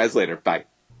 Talk to you guys later. Bye.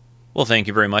 Well, thank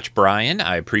you very much, Brian.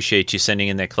 I appreciate you sending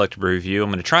in that collectible review. I'm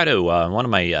going to try to, one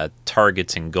of my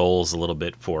targets and goals a little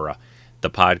bit for the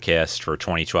podcast for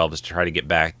 2012 is to try to get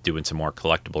back doing some more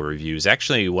collectible reviews.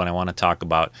 Actually, what I want to talk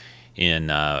about in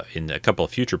a couple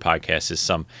of future podcasts is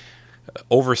some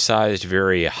oversized,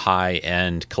 very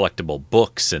high-end collectible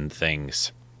books and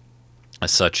things,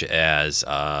 such as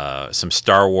some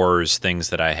Star Wars things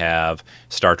that I have,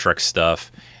 Star Trek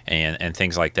stuff, and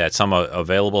things like that. Some are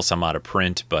available, some out of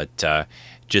print, but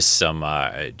just some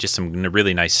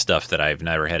really nice stuff that I've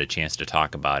never had a chance to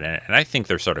talk about, and I think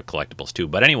they're sort of collectibles too.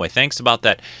 But anyway, thanks about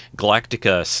that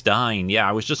Galactica Stein. Yeah,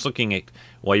 I was just looking at,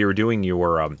 while you were doing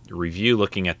your review,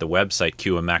 looking at the website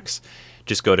QMX.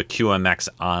 Just go to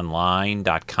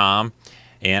qmxonline.com,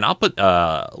 and I'll put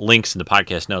links in the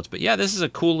podcast notes. But yeah, this is a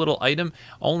cool little item,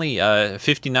 only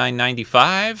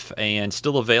 $59.95 and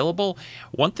still available.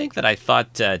 One thing that I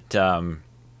thought that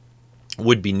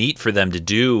would be neat for them to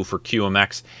do for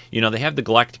QMX, they have the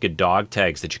Galactica dog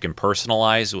tags that you can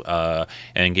personalize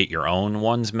and get your own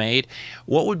ones made.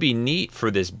 What would be neat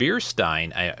for this beer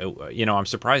stein, I'm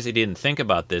surprised they didn't think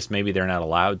about this. Maybe they're not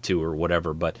allowed to or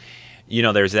whatever, but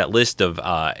there's that list of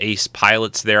ace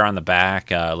pilots there on the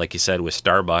back, like you said, with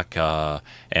Starbuck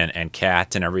and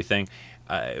Cat and everything.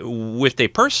 If they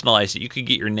personalized it, you could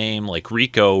get your name, like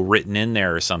Rico, written in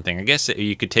there or something. I guess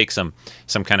you could take some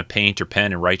kind of paint or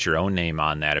pen and write your own name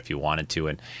on that if you wanted to.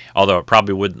 And although it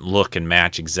probably wouldn't look and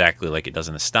match exactly like it does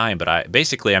in the Stein, but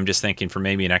I'm just thinking for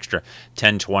maybe an extra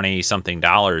 $10, $20 something,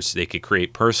 they could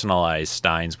create personalized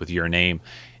Steins with your name,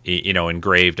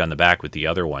 engraved on the back with the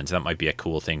other ones. That might be a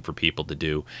cool thing for people to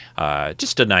do.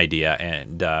 Just an idea.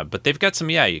 And but they've got some,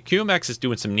 QMX is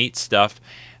doing some neat stuff.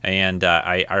 And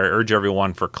I urge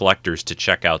everyone, for collectors, to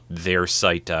check out their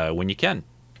site when you can.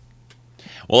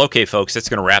 Well, okay, folks, that's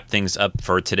going to wrap things up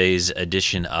for today's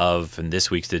edition and this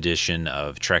week's edition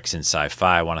of Treks in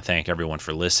Sci-Fi. I want to thank everyone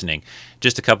for listening.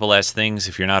 Just a couple last things.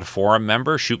 If you're not a forum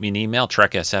member, shoot me an email,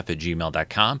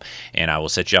 treksf@gmail.com, and I will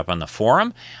set you up on the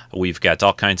forum. We've got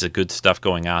all kinds of good stuff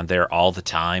going on there all the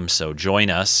time, so join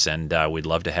us, and we'd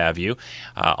love to have you.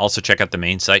 Also, check out the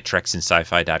main site,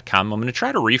 treksinsci-fi.com. I'm going to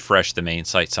try to refresh the main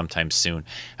site sometime soon.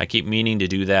 I keep meaning to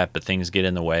do that, but things get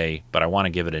in the way. But I want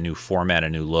to give it a new format, a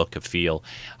new look, a feel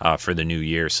for the new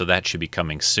year, so that should be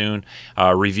coming soon.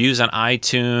 Reviews on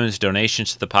iTunes,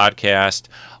 donations to the podcast,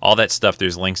 all that stuff,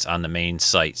 there's links on the main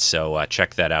site, so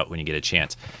check that out when you get a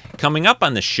chance. Coming up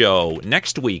on the show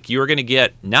next week, you're going to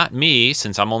get, not me,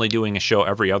 since I'm only doing a show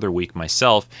every other week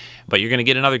myself, but you're going to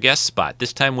get another guest spot,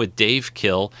 this time with Dave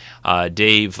Kill.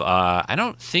 Dave, I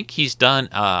don't think he's done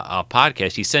a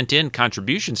podcast. He sent in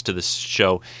contributions to this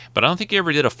show, but I don't think he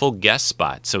ever did a full guest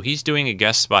spot. So he's doing a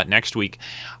guest spot next week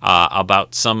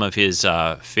about some of his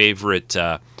favorite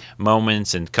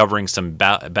moments and covering some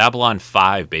Babylon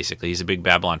 5, basically. He's a big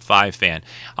Babylon 5 fan.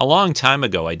 A long time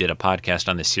ago, I did a podcast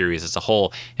on the series as a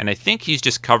whole, and I think he's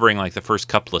just covering like the first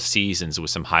couple of seasons with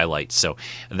some highlights. So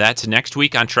that's next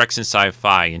week on Treks in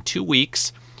Sci-Fi. In 2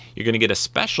 weeks, you're going to get a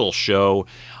special show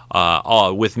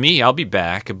with me. I'll be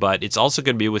back, but it's also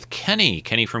going to be with Kenny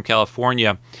from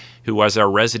California, who was our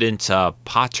resident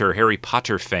Harry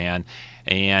Potter fan.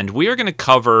 And we are going to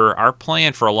cover, our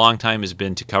plan for a long time has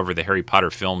been to cover the Harry Potter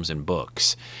films and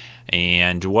books.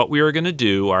 And what we are going to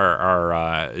do,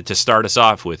 to start us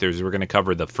off with, is we're going to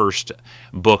cover the first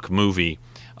book movie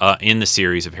in the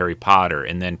series of Harry Potter,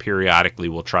 and then periodically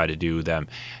we'll try to do them,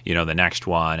 the next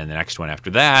one and the next one after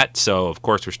that. So, of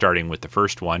course, we're starting with the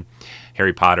first one,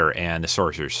 Harry Potter and the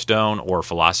Sorcerer's Stone, or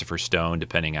Philosopher's Stone,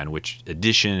 depending on which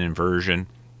edition and version.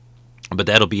 But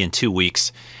that'll be in 2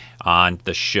 weeks on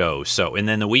the show. So, and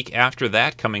then the week after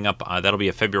that, coming up, that'll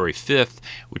be February 5th,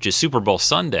 which is Super Bowl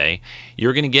Sunday.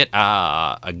 You're going to get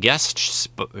a guest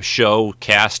show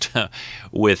cast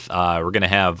with, we're going to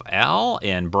have Al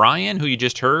and Brian, who you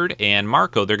just heard, and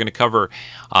Marco. They're going to cover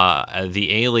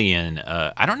the Alien.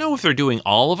 I don't know if they're doing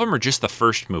all of them or just the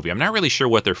first movie. I'm not really sure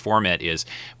what their format is,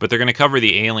 but they're going to cover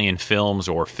the Alien films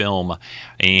or film,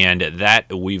 and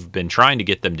that we've been trying to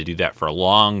get them to do that for a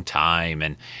long time,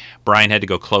 and Brian had to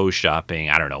go clothes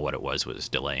shopping. I don't know what it was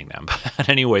delaying them. But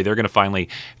anyway, they're going to finally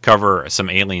cover some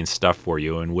Alien stuff for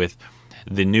you. And with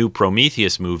the new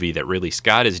Prometheus movie that Ridley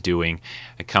Scott is doing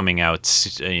coming out,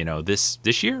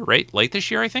 this year, right? Late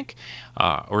this year, I think?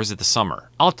 Or is it the summer?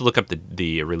 I'll have to look up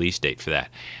the release date for that.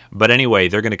 But anyway,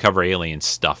 they're going to cover Alien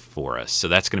stuff for us. So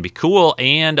that's going to be cool.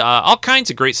 And all kinds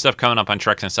of great stuff coming up on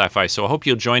Treks and Sci-Fi. So I hope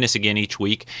you'll join us again each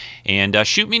week. And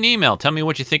shoot me an email. Tell me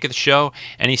what you think of the show.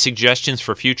 Any suggestions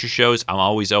for future shows? I'm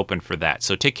always open for that.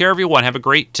 So take care, everyone. Have a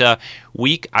great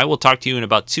week. I will talk to you in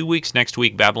about 2 weeks. Next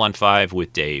week, Babylon 5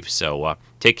 with Dave. So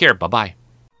take care. Bye-bye.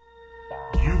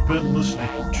 You've been listening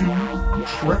to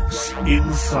Treks in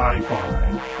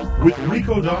Sci-Fi with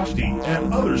Rico Dosti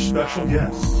and other special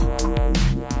guests.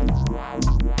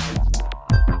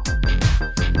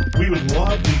 We would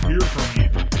love to hear from you.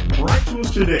 Write to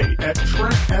us today at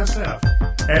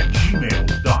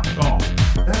treksf@gmail.com.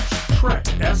 That's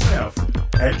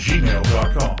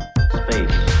treksf@gmail.com.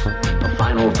 Space, the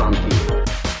final frontier.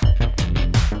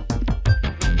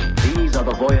 These are are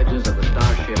the voyages of the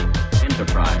starship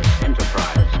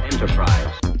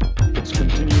Enterprise. Its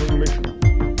continuing mission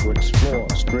to explore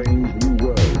strange new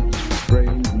worlds,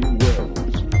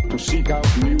 to seek out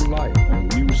new life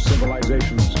and new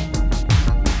civilizations,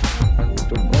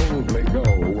 to boldly go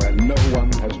where no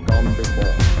one has gone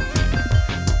before.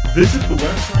 Visit the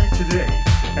website today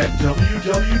at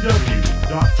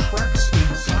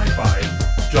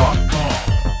www.treksinsci-fi.com.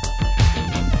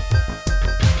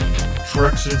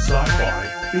 Treks in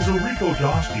Sci-Fi is a Rico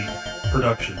Dosti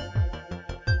production.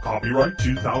 Copyright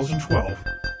 2012.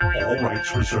 All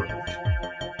rights reserved.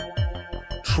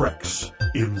 Treks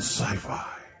in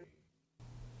Sci-Fi.